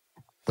 Z.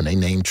 When they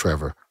named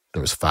Trevor,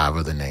 there was 5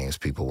 other names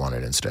people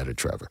wanted instead of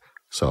Trevor.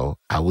 So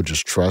I would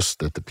just trust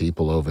that the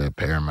people over at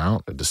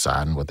Paramount are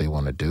deciding what they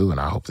want to do, and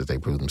I hope that they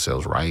prove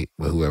themselves right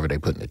with whoever they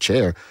put in the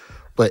chair.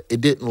 But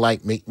it didn't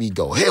make me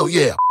go, hell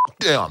yeah,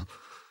 damn,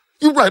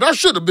 you're right, I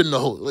should have been the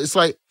host. It's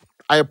like,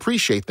 I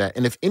appreciate that.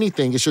 And if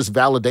anything, it's just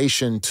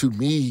validation to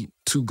me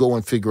to go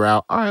and figure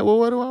out, all right, well,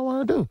 what do I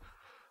want to do?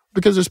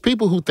 Because there's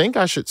people who think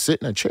I should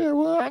sit in a chair.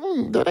 Well,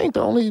 that ain't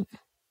the only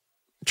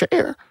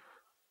chair.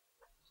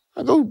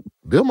 I go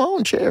build my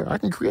own chair. I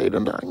can create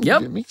them. I can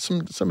get me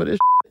some of this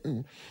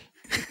and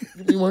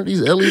give me one of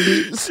these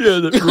LEDs.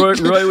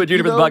 Roy Wood Jr.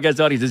 for the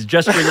podcast audience is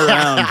gesturing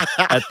around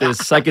at this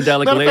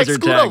psychedelic laser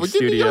tag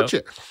studio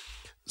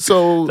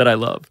so that I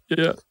love.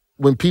 Yeah.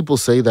 When people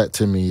say that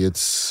to me,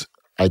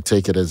 I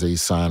take it as a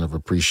sign of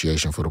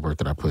appreciation for the work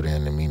that I put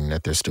in, and meaning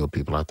that there's still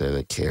people out there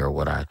that care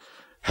what I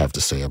have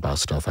to say about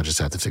stuff. I just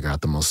have to figure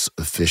out the most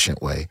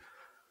efficient way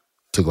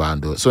to go out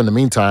and do it. So in the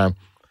meantime,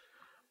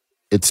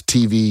 it's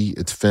TV,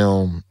 it's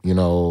film,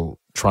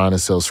 trying to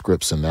sell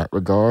scripts in that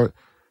regard,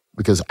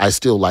 because I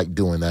still like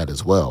doing that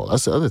as well.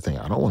 That's the other thing.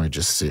 I don't want to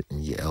just sit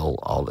and yell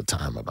all the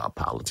time about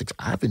politics.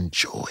 I've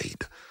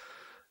enjoyed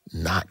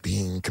not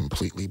being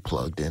completely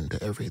plugged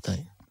into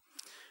everything.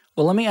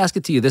 Well, let me ask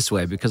it to you this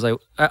way, because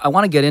I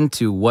want to get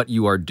into what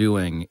you are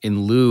doing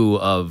in lieu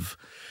of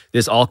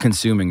this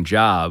all-consuming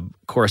job,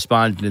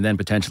 correspondent and then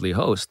potentially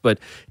host. But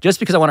just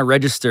because I want to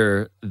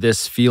register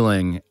this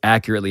feeling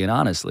accurately and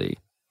honestly,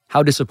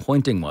 how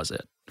disappointing was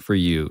it for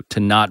you to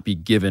not be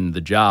given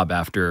the job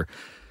after,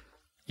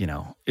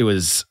 it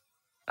was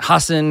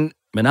Hassan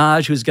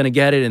Minhaj who's going to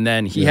get it, and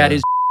then he had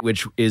his,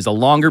 which is a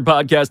longer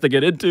podcast to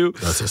get into.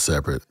 That's a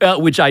separate.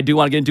 Which I do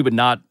want to get into, but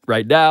not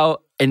right now.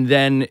 And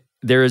then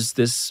there's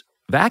this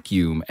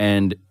vacuum,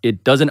 and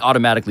it doesn't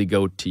automatically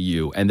go to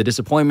you. And the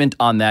disappointment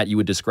on that you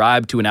would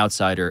describe to an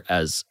outsider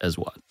as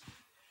what?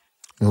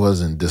 It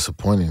wasn't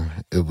disappointing.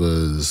 It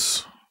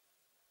was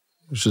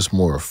just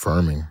more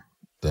affirming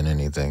than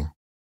anything.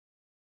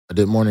 I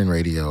did morning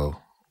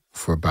radio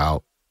for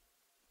about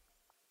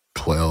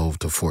 12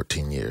 to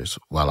 14 years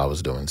while I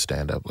was doing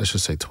stand-up. Let's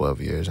just say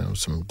 12 years, and there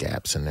was some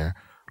gaps in there.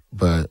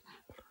 But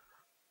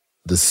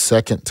the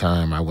second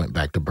time I went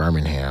back to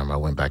Birmingham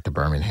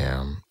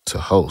to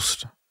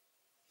host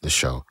the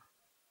show.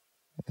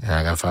 And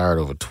I got fired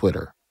over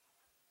Twitter.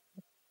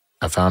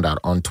 I found out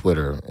on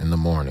Twitter in the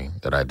morning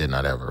that I did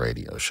not have a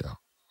radio show.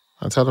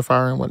 That's how the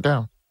firing went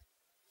down.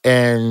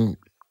 And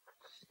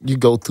you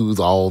go through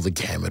all the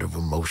gamut of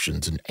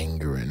emotions and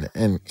anger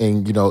and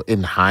you know,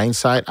 in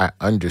hindsight, I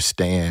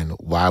understand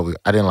why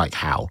I didn't like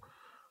how,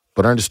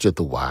 but I understood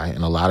the why,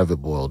 and a lot of it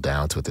boiled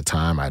down to, at the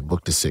time, I'd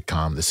booked a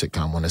sitcom. The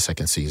sitcom won a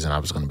second season. I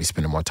was going to be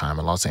spending more time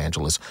in Los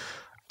Angeles.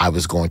 I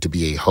was going to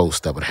be a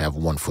host that would have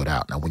one foot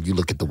out. Now, when you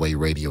look at the way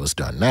radio is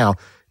done now,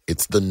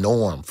 it's the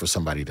norm for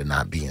somebody to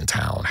not be in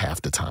town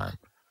half the time.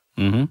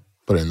 Mm-hmm.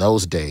 But in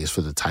those days,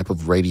 for the type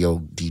of radio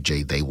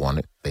DJ they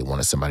wanted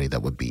somebody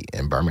that would be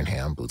in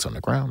Birmingham, boots on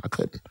the ground. I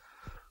couldn't.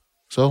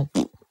 So,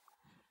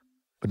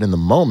 but in the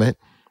moment,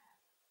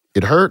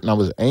 it hurt and I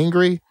was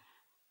angry.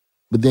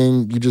 But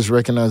then you just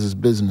recognize it's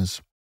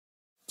business.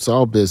 It's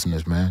all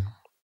business, man.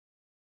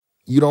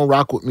 You don't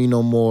rock with me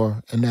no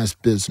more, and that's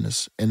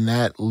business. And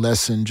that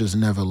lesson just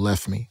never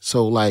left me.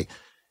 So, like,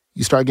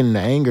 you start getting the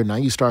anger, now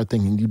you start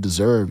thinking you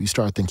deserve, you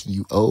start thinking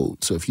you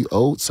owed. So if you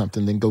owed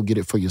something, then go get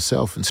it for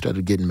yourself instead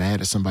of getting mad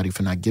at somebody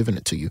for not giving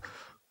it to you.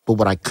 But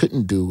what I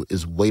couldn't do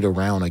is wait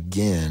around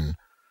again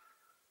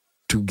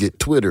to get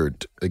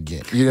Twittered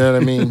again. You know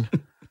what I mean?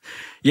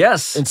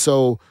 Yes. And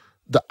so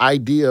the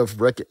idea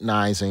of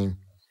recognizing,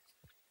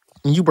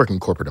 and you work in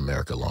corporate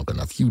America long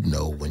enough, you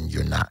know when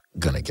you're not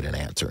going to get an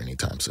answer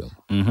anytime soon.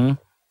 Mm-hmm. And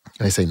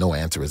they say no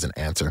answer is an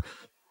answer.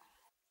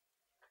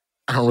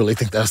 I don't really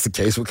think that's the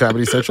case with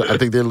Comedy Central. I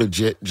think they're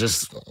legit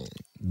just,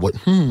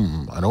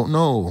 I don't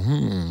know,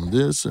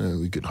 this,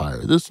 we could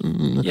hire this.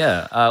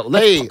 Yeah,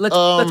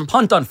 let's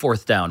punt on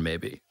fourth down,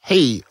 maybe.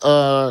 Hey,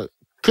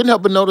 couldn't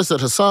help but notice that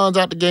Hassan's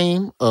out the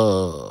game.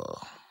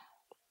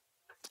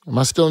 Am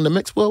I still in the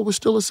mix? Well, we're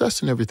still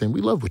assessing everything.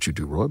 We love what you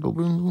do, Roy, but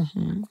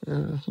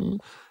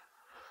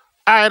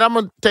all right, I'm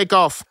going to take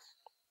off.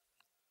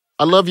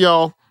 I love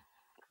y'all,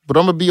 but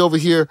I'm going to be over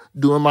here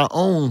doing my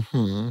own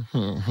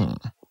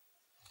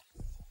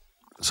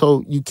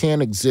So you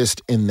can't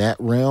exist in that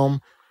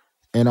realm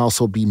and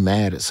also be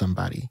mad at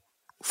somebody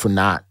for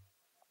not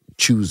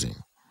choosing.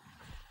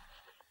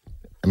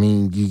 I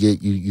mean,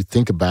 you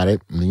think about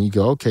it, and then you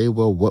go, okay,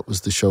 well, what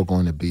was the show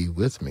going to be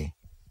with me?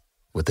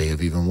 Would they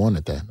have even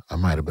wanted that? I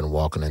might have been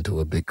walking into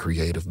a big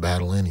creative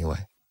battle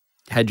anyway.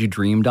 Had you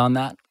dreamed on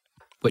that?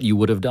 What you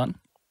would have done?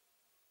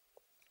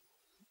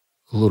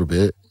 A little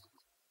bit.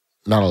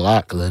 Not a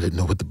lot, because I didn't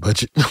know what the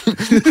budget. I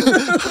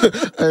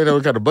didn't know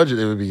what kind of budget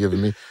they would be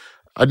giving me.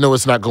 I know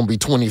it's not going to be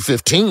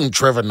 2015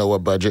 Trevor Noah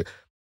budget.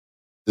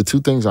 The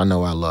two things I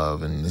know I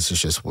love, and this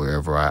is just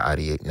wherever I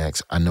ideate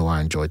next, I know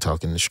I enjoy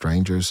talking to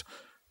strangers,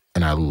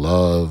 and I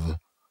love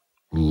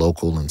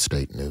local and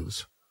state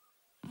news.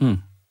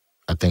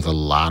 I think a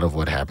lot of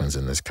what happens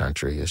in this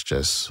country is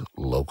just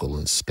local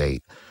and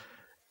state,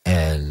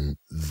 and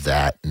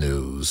that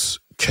news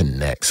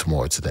connects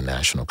more to the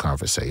national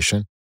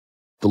conversation.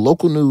 The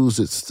local news,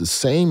 it's the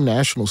same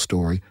national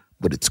story,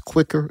 but it's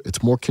quicker,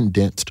 it's more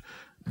condensed.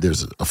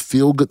 There's a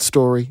feel-good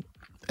story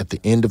at the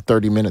end of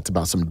 30 minutes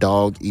about some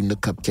dog eating a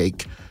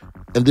cupcake,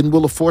 and then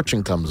Wheel of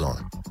Fortune comes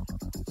on.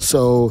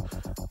 So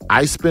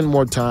I spend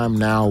more time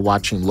now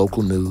watching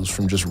local news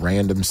from just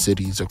random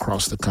cities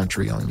across the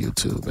country on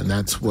YouTube, and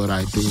that's what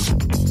I do.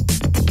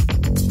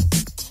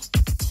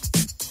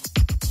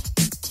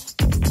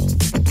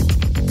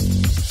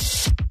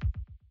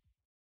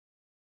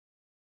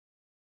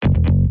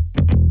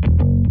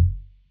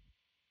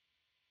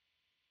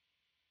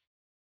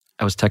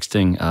 I was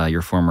texting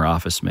your former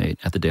office mate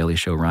at The Daily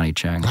Show, Ronnie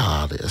Chang.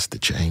 That's the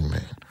Chang,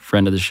 man.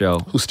 Friend of the show.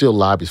 Who still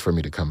lobbies for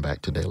me to come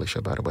back to Daily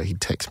Show, by the way. He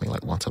texts me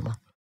like once a month.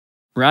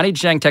 Ronnie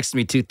Chang texted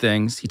me two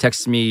things. He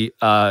texted me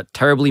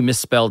terribly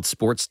misspelled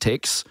sports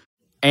takes,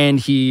 and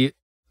he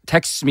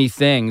texts me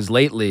things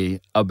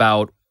lately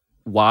about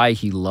why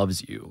he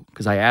loves you.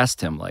 Because I asked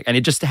him, and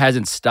it just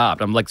hasn't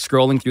stopped. I'm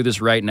scrolling through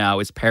this right now.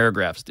 It's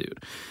paragraphs,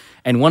 dude.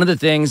 And one of the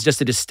things, just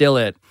to distill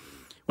it,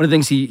 one of the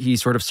things he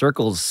sort of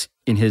circles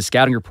in his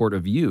scouting report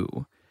of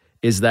you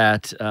is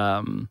that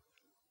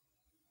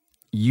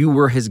you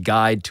were his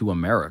guide to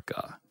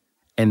America.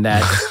 And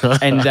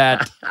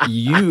that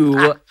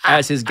you,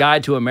 as his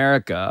guide to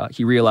America,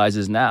 he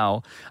realizes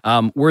now,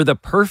 were the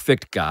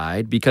perfect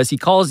guide because he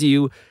calls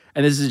you,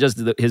 and this is just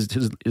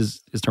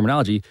his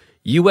terminology,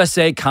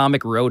 USA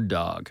comic road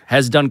dog,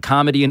 has done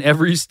comedy in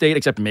every state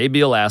except maybe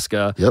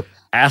Alaska. Yep.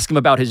 Ask him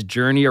about his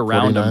journey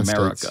around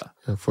America. States.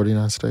 Yeah,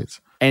 49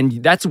 states.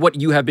 And that's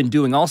what you have been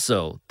doing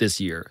also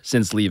this year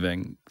since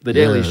leaving The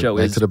Daily Show.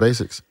 Back to the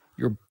basics.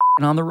 You're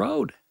on the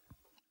road.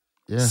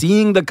 Yeah.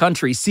 Seeing the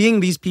country, seeing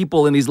these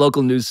people in these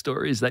local news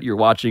stories that you're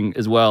watching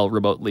as well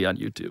remotely on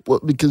YouTube.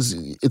 Well, because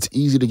it's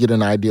easy to get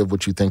an idea of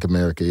what you think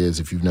America is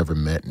if you've never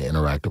met and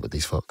interacted with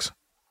these folks.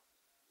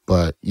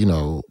 But,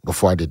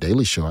 before I did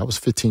Daily Show, I was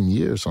 15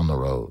 years on the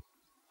road.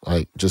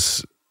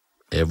 Just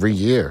every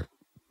year,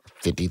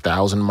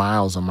 50,000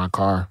 miles on my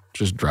car,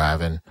 just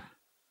driving.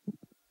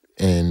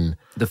 And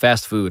the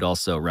fast food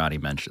also, Ronnie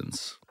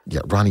mentions.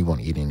 Yeah, Ronnie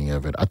won't eat any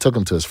of it. I took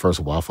him to his first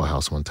Waffle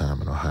House one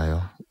time in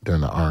Ohio.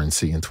 during the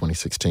RNC in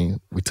 2016.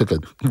 We took a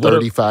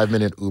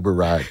 35-minute Uber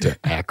ride to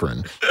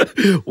Akron.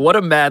 What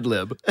a Mad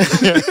Lib.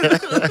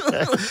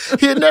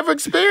 He had never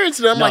experienced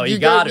it. I'm No, like, you you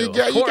got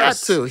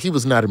to. He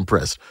was not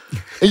impressed.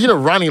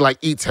 And Ronnie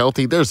eats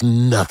healthy. There's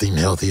nothing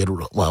healthy at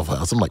Waffle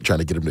House. I'm trying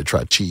to get him to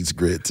try cheese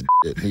grits and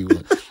shit. He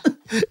was,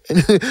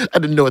 and I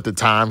didn't know at the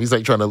time. He's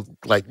trying to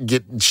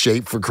get in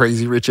shape for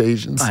Crazy Rich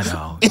Asians. I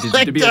know.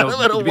 To be in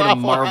a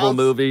Marvel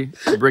movie,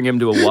 bring him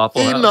to a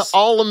Waffle House. In the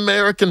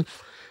All-American.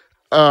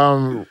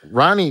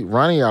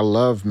 Ronnie, I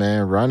love,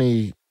 man.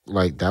 Ronnie,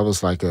 that was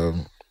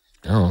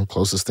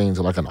closest thing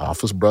to an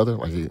office brother.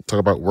 You talk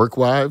about work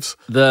wives.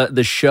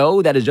 The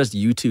show that is just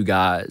you two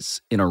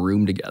guys in a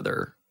room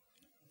together,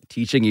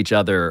 teaching each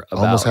other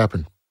about... Almost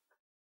happened.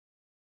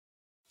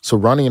 So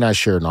Ronnie and I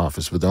shared an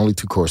office. We're the only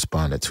two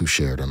correspondents who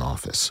shared an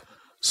office.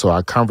 So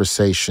our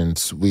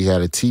conversations, we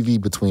had a TV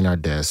between our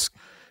desks.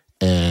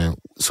 And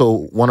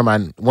so one of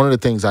the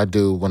things I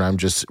do when I'm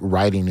just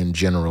writing in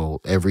general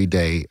every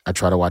day, I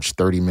try to watch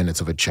 30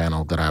 minutes of a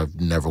channel that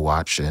I've never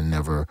watched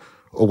or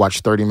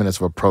watch 30 minutes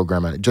of a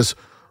program. And just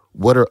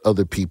what are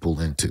other people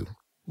into?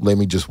 Let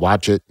me just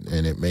watch it,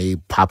 and it may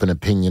pop an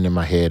opinion in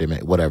my head,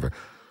 whatever.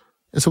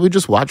 And so we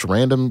just watch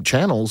random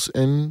channels,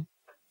 and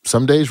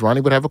some days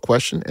Ronnie would have a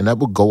question, and that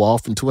would go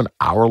off into an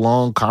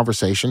hour-long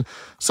conversation.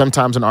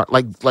 Sometimes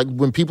like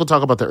when people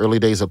talk about the early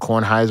days of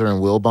Kornheiser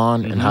and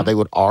Wilbon and how they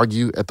would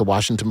argue at the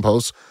Washington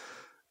Post,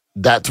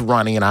 that's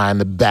Ronnie and I in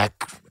the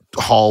back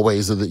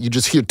hallways of you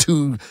just hear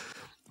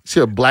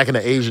a black and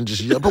an Asian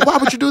just yell, but why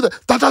would you do that?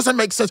 That doesn't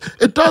make sense.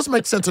 It does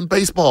make sense in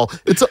baseball.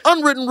 It's an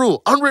unwritten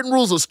rule. Unwritten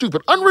rules are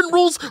stupid. Unwritten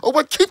rules are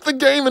what keep the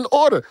game in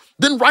order.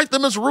 Then write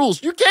them as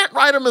rules. You can't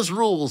write them as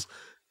rules.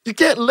 You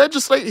can't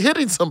legislate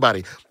hitting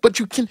somebody, but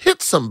you can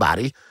hit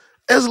somebody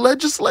as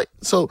legislate.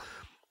 So,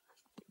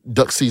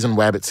 duck season,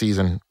 wabbit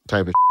season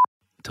type of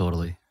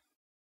Totally.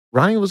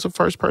 Ronnie was the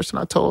first person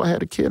I told I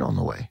had a kid on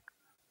the way.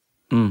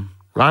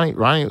 Ronnie,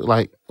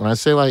 when I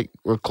say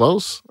we're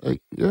close,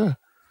 yeah.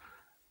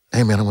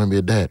 Hey man, I'm gonna be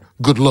a dad.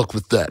 Good luck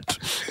with that.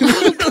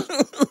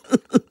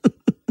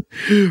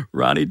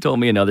 Ronnie told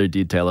me another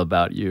detail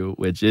about you,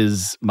 which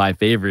is my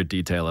favorite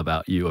detail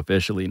about you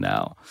officially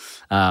now.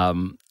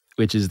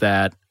 Which is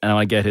that, and I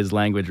want to get his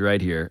language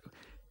right here,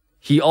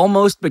 he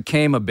almost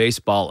became a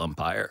baseball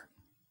umpire.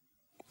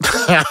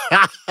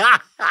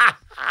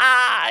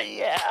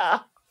 Yeah.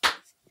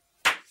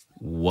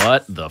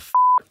 What the f***?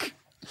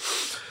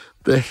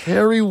 The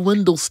Harry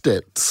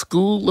Wendelstedt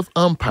School of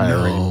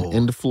Umpiring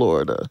in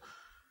Florida.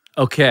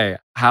 Okay,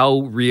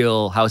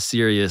 how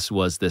serious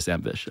was this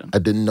ambition? I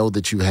didn't know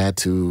that you had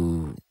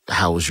to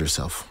house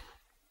yourself.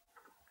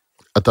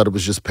 I thought it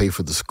was just pay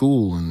for the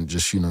school and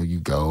just, you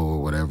go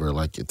or whatever.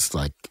 It's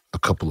a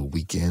couple of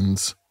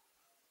weekends.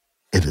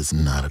 It is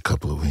not a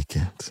couple of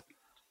weekends.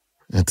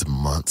 It's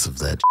months of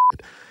that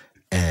shit.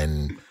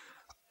 And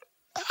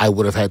I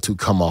would have had to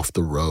come off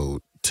the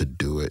road to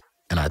do it.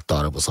 And I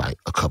thought it was a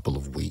couple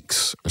of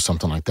weeks or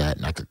something like that.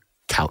 And I could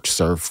couch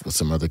surf with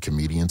some other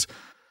comedians.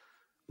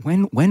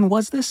 When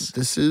was this?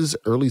 This is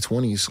early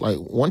 20s.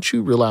 Once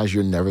you realize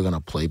you're never going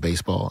to play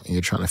baseball and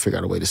you're trying to figure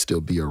out a way to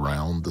still be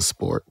around the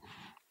sport.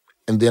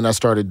 And then I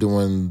started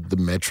doing the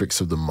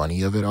metrics of the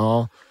money of it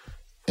all.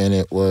 And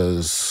it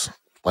was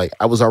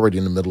I was already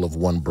in the middle of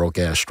one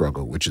broke-ass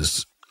struggle, which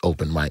is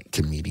open mic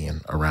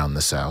comedian around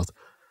the South.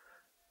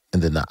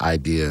 And then the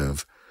idea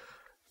of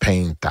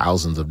paying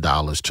thousands of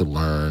dollars to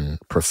learn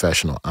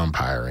professional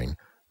umpiring,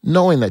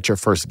 knowing that your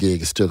first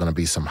gig is still going to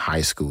be some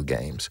high school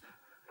games.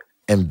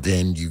 And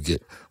then you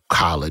get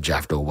college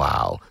after a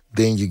while.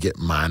 Then you get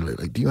minor.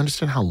 Do you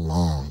understand how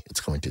long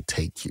it's going to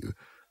take you?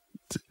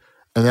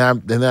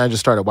 And then I just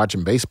started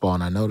watching baseball,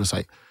 and I noticed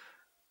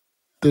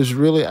there's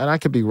really, and I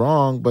could be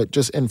wrong, but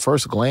just in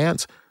first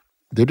glance,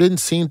 there didn't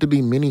seem to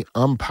be many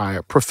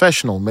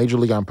professional major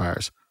league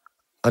umpires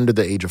under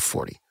the age of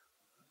 40.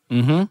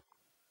 Mm-hmm.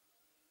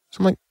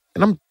 So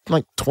I'm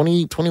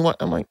 20, 21.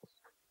 I'm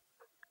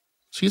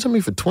so you told me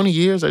for 20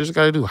 years I just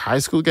got to do high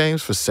school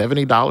games for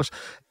 $70,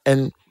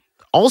 and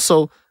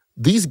also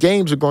these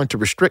games are going to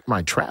restrict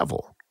my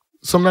travel,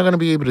 so I'm not going to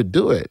be able to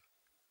do it.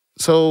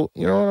 So,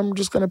 I'm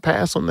just going to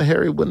pass on the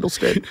Harry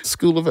Wendelstedt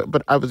School of it.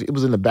 But it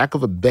was in the back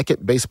of a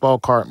Beckett baseball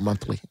cart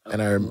monthly. And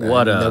I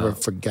never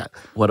forgot.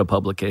 What a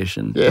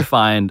publication to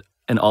find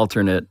an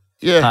alternate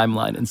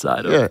timeline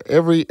inside of. Yeah,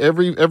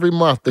 every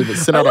month they would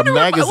send out a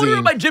magazine. I wonder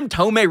what my Jim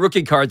Tomei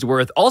rookie card's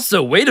worth.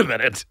 Also, wait a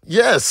minute.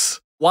 Yes.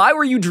 Why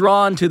were you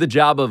drawn to the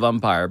job of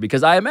umpire?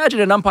 Because I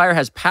imagine an umpire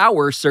has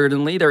power,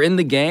 certainly. They're in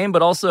the game,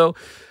 but also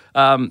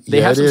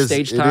they have some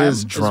stage time. It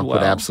is drunk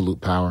with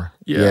absolute power.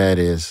 Yeah, it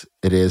is.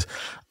 It is.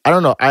 I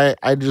don't know.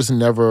 I just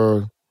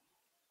never.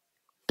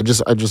 I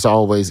just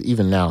always,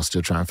 even now,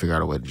 still trying to figure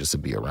out a way to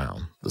be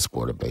around the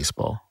sport of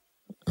baseball.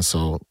 And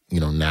so,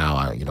 now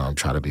I'm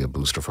trying to be a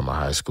booster for my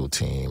high school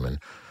team and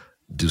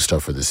do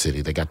stuff for the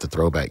city. They got the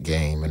throwback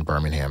game in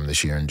Birmingham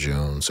this year in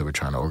June, so we're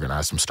trying to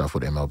organize some stuff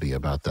with MLB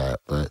about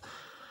that. But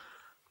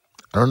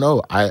I don't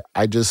know.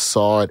 I just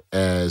saw it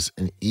as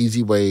an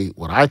easy way,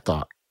 what I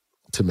thought,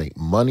 to make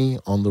money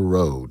on the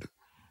road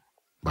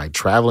by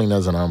traveling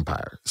as an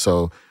umpire.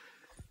 So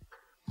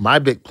my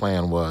big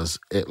plan was,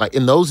 like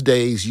in those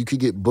days, you could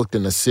get booked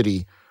in a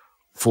city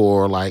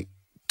for like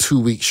 2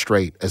 weeks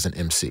straight as an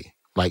MC.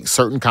 Like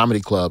certain comedy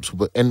clubs,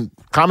 and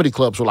comedy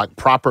clubs were like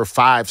proper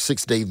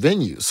 5-6 day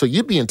venues. So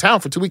you'd be in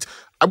town for 2 weeks.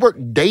 I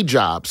worked day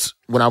jobs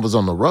when I was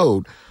on the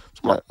road.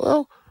 So I'm like,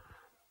 well,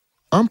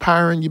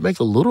 umpiring, you make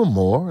a little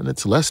more and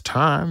it's less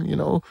time,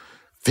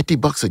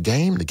 $50 a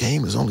game. The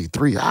game is only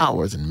 3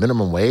 hours and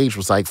minimum wage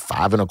was like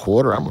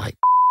 $5.25. I'm like,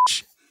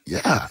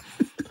 yeah.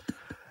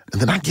 And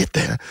then I get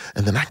there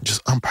and then I can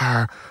just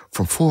umpire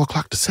from 4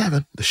 o'clock to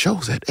 7. The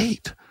show's at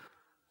 8.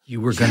 You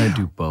were going to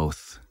do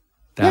both.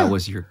 That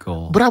was your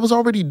goal. But I was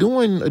already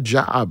doing a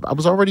job. I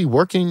was already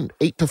working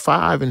 8 to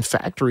 5 in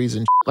factories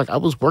and like I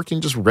was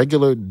working just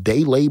regular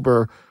day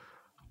labor,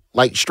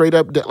 like straight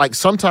up. Like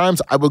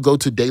sometimes I would go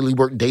to daily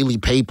work, daily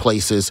pay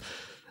places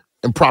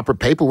and proper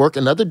paperwork.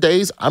 And other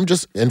days I'm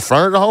just in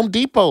front of the Home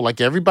Depot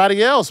like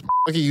everybody else.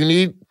 You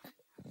need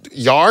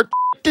yard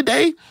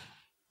today?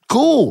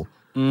 Cool.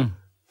 And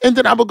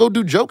then I would go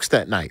do jokes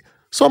that night.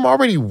 So I'm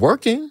already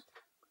working.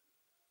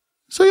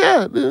 So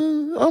yeah,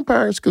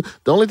 umpiring school.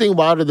 The only thing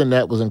wilder than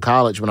that was in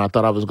college when I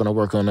thought I was going to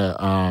work on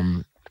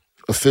a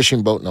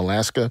fishing boat in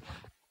Alaska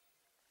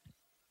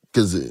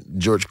because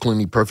George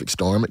Clooney Perfect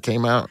Storm, it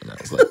came out. And I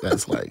was like,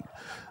 that's like,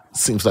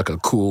 seems like a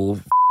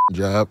cool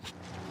job.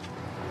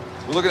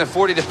 We're looking at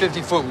 40 to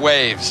 50 foot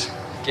waves.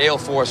 Gale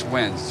force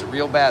winds. It's a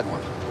real bad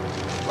one.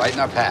 Right in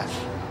our path.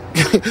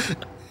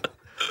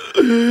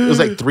 It was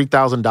like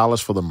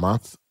 $3,000 for the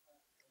month.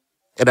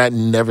 And I'd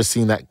never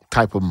seen that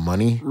type of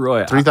money.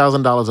 Roy,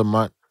 $3,000 a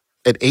month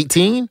at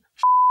 18?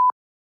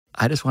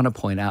 I just want to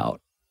point out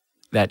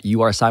that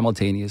you are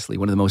simultaneously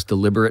one of the most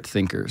deliberate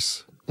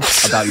thinkers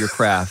about your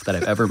craft that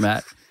I've ever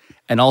met.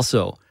 And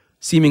also,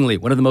 seemingly,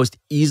 one of the most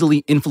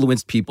easily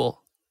influenced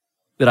people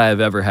that I have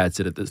ever had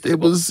sit at this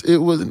table. It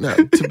was no,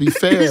 to be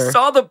fair. You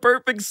saw the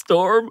perfect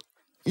storm?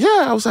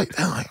 Yeah, I was like,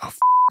 oh,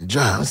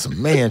 John, that's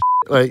some man.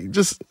 Like,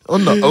 just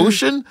on the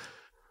ocean.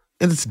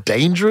 And it's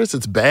dangerous.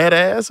 It's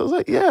badass. I was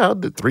like, yeah, I'll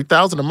do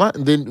 $3,000 a month.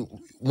 And then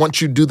once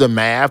you do the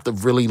math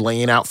of really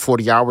laying out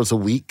 40 hours a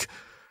week,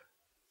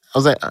 I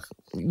was like,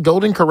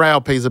 Golden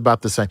Corral pays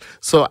about the same.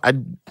 So I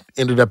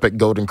ended up at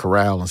Golden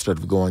Corral instead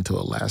of going to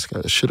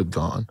Alaska. I should have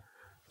gone.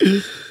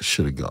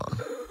 God.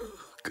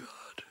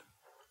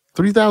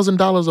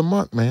 $3,000 a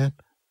month, man.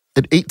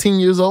 At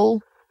 18 years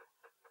old,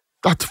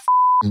 that's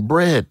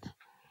bread.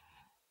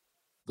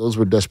 Those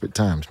were desperate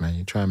times, man.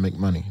 You try and make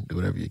money. Do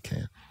whatever you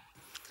can.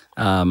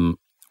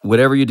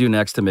 Whatever you do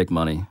next to make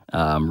money,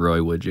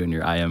 Roy Wood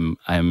Jr., I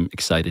am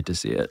excited to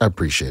see it. I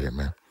appreciate it,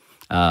 man.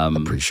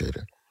 Appreciate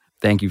it.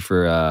 Thank you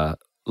for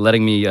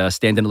letting me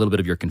stand in a little bit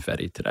of your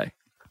confetti today.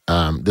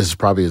 This is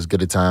probably as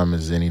good a time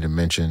as any to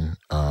mention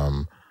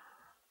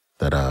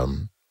that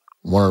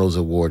one of those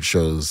award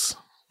shows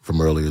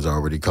from earlier has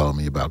already called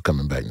me about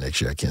coming back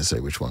next year. I can't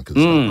say which one because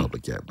it's not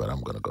public yet, but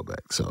I'm going to go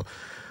back. So,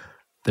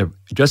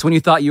 just when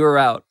you thought you were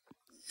out.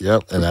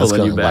 Yep, and that's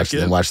going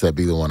to watch that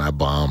be the one I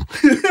bomb.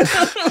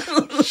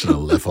 Should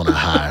have left on a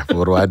high.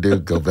 What do?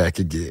 Go back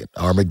again.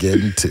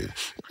 Armageddon 2.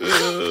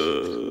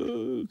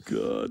 Oh,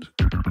 God.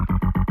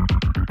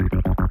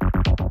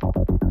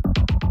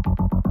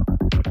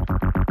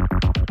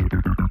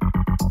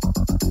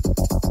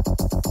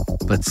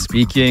 But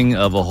speaking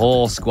of a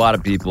whole squad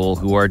of people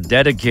who are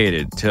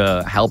dedicated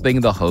to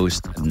helping the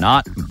host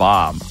not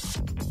bomb,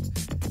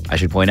 I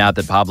should point out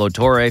that Pablo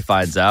Torre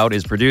Finds Out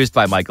is produced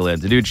by Michael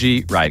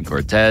Antonucci, Ryan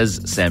Cortez,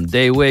 Sam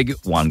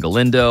Daywig, Juan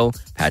Galindo,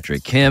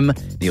 Patrick Kim,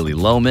 Neely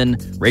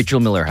Lohman,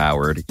 Rachel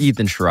Miller-Howard,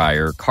 Ethan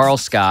Schreier, Carl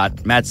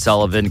Scott, Matt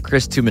Sullivan,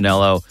 Chris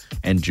Tuminello,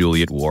 and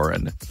Juliet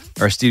Warren.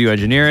 Our studio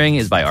engineering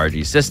is by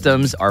RG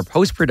Systems. Our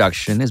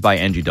post-production is by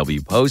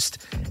NGW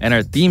Post. And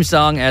our theme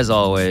song, as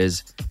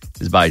always,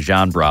 is by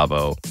Jean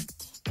Bravo.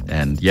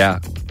 And yeah,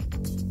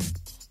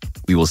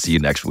 we will see you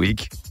next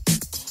week.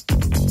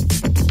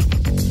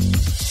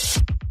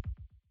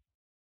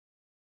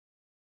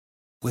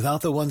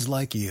 Without the ones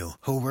like you,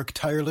 who work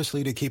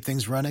tirelessly to keep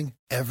things running,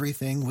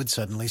 everything would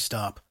suddenly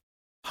stop.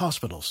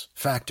 Hospitals,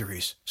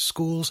 factories,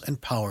 schools,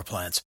 and power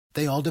plants,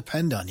 they all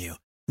depend on you.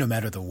 No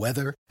matter the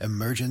weather,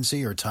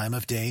 emergency, or time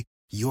of day,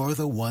 you're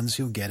the ones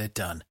who get it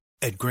done.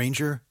 At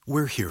Grainger,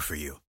 we're here for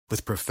you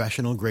with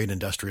professional-grade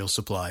industrial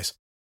supplies.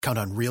 Count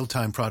on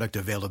real-time product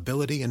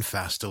availability and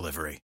fast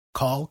delivery.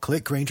 Call,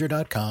 click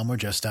Grainger.com, or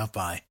just stop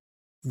by.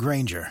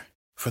 Grainger,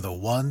 for the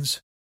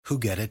ones who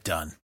get it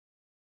done.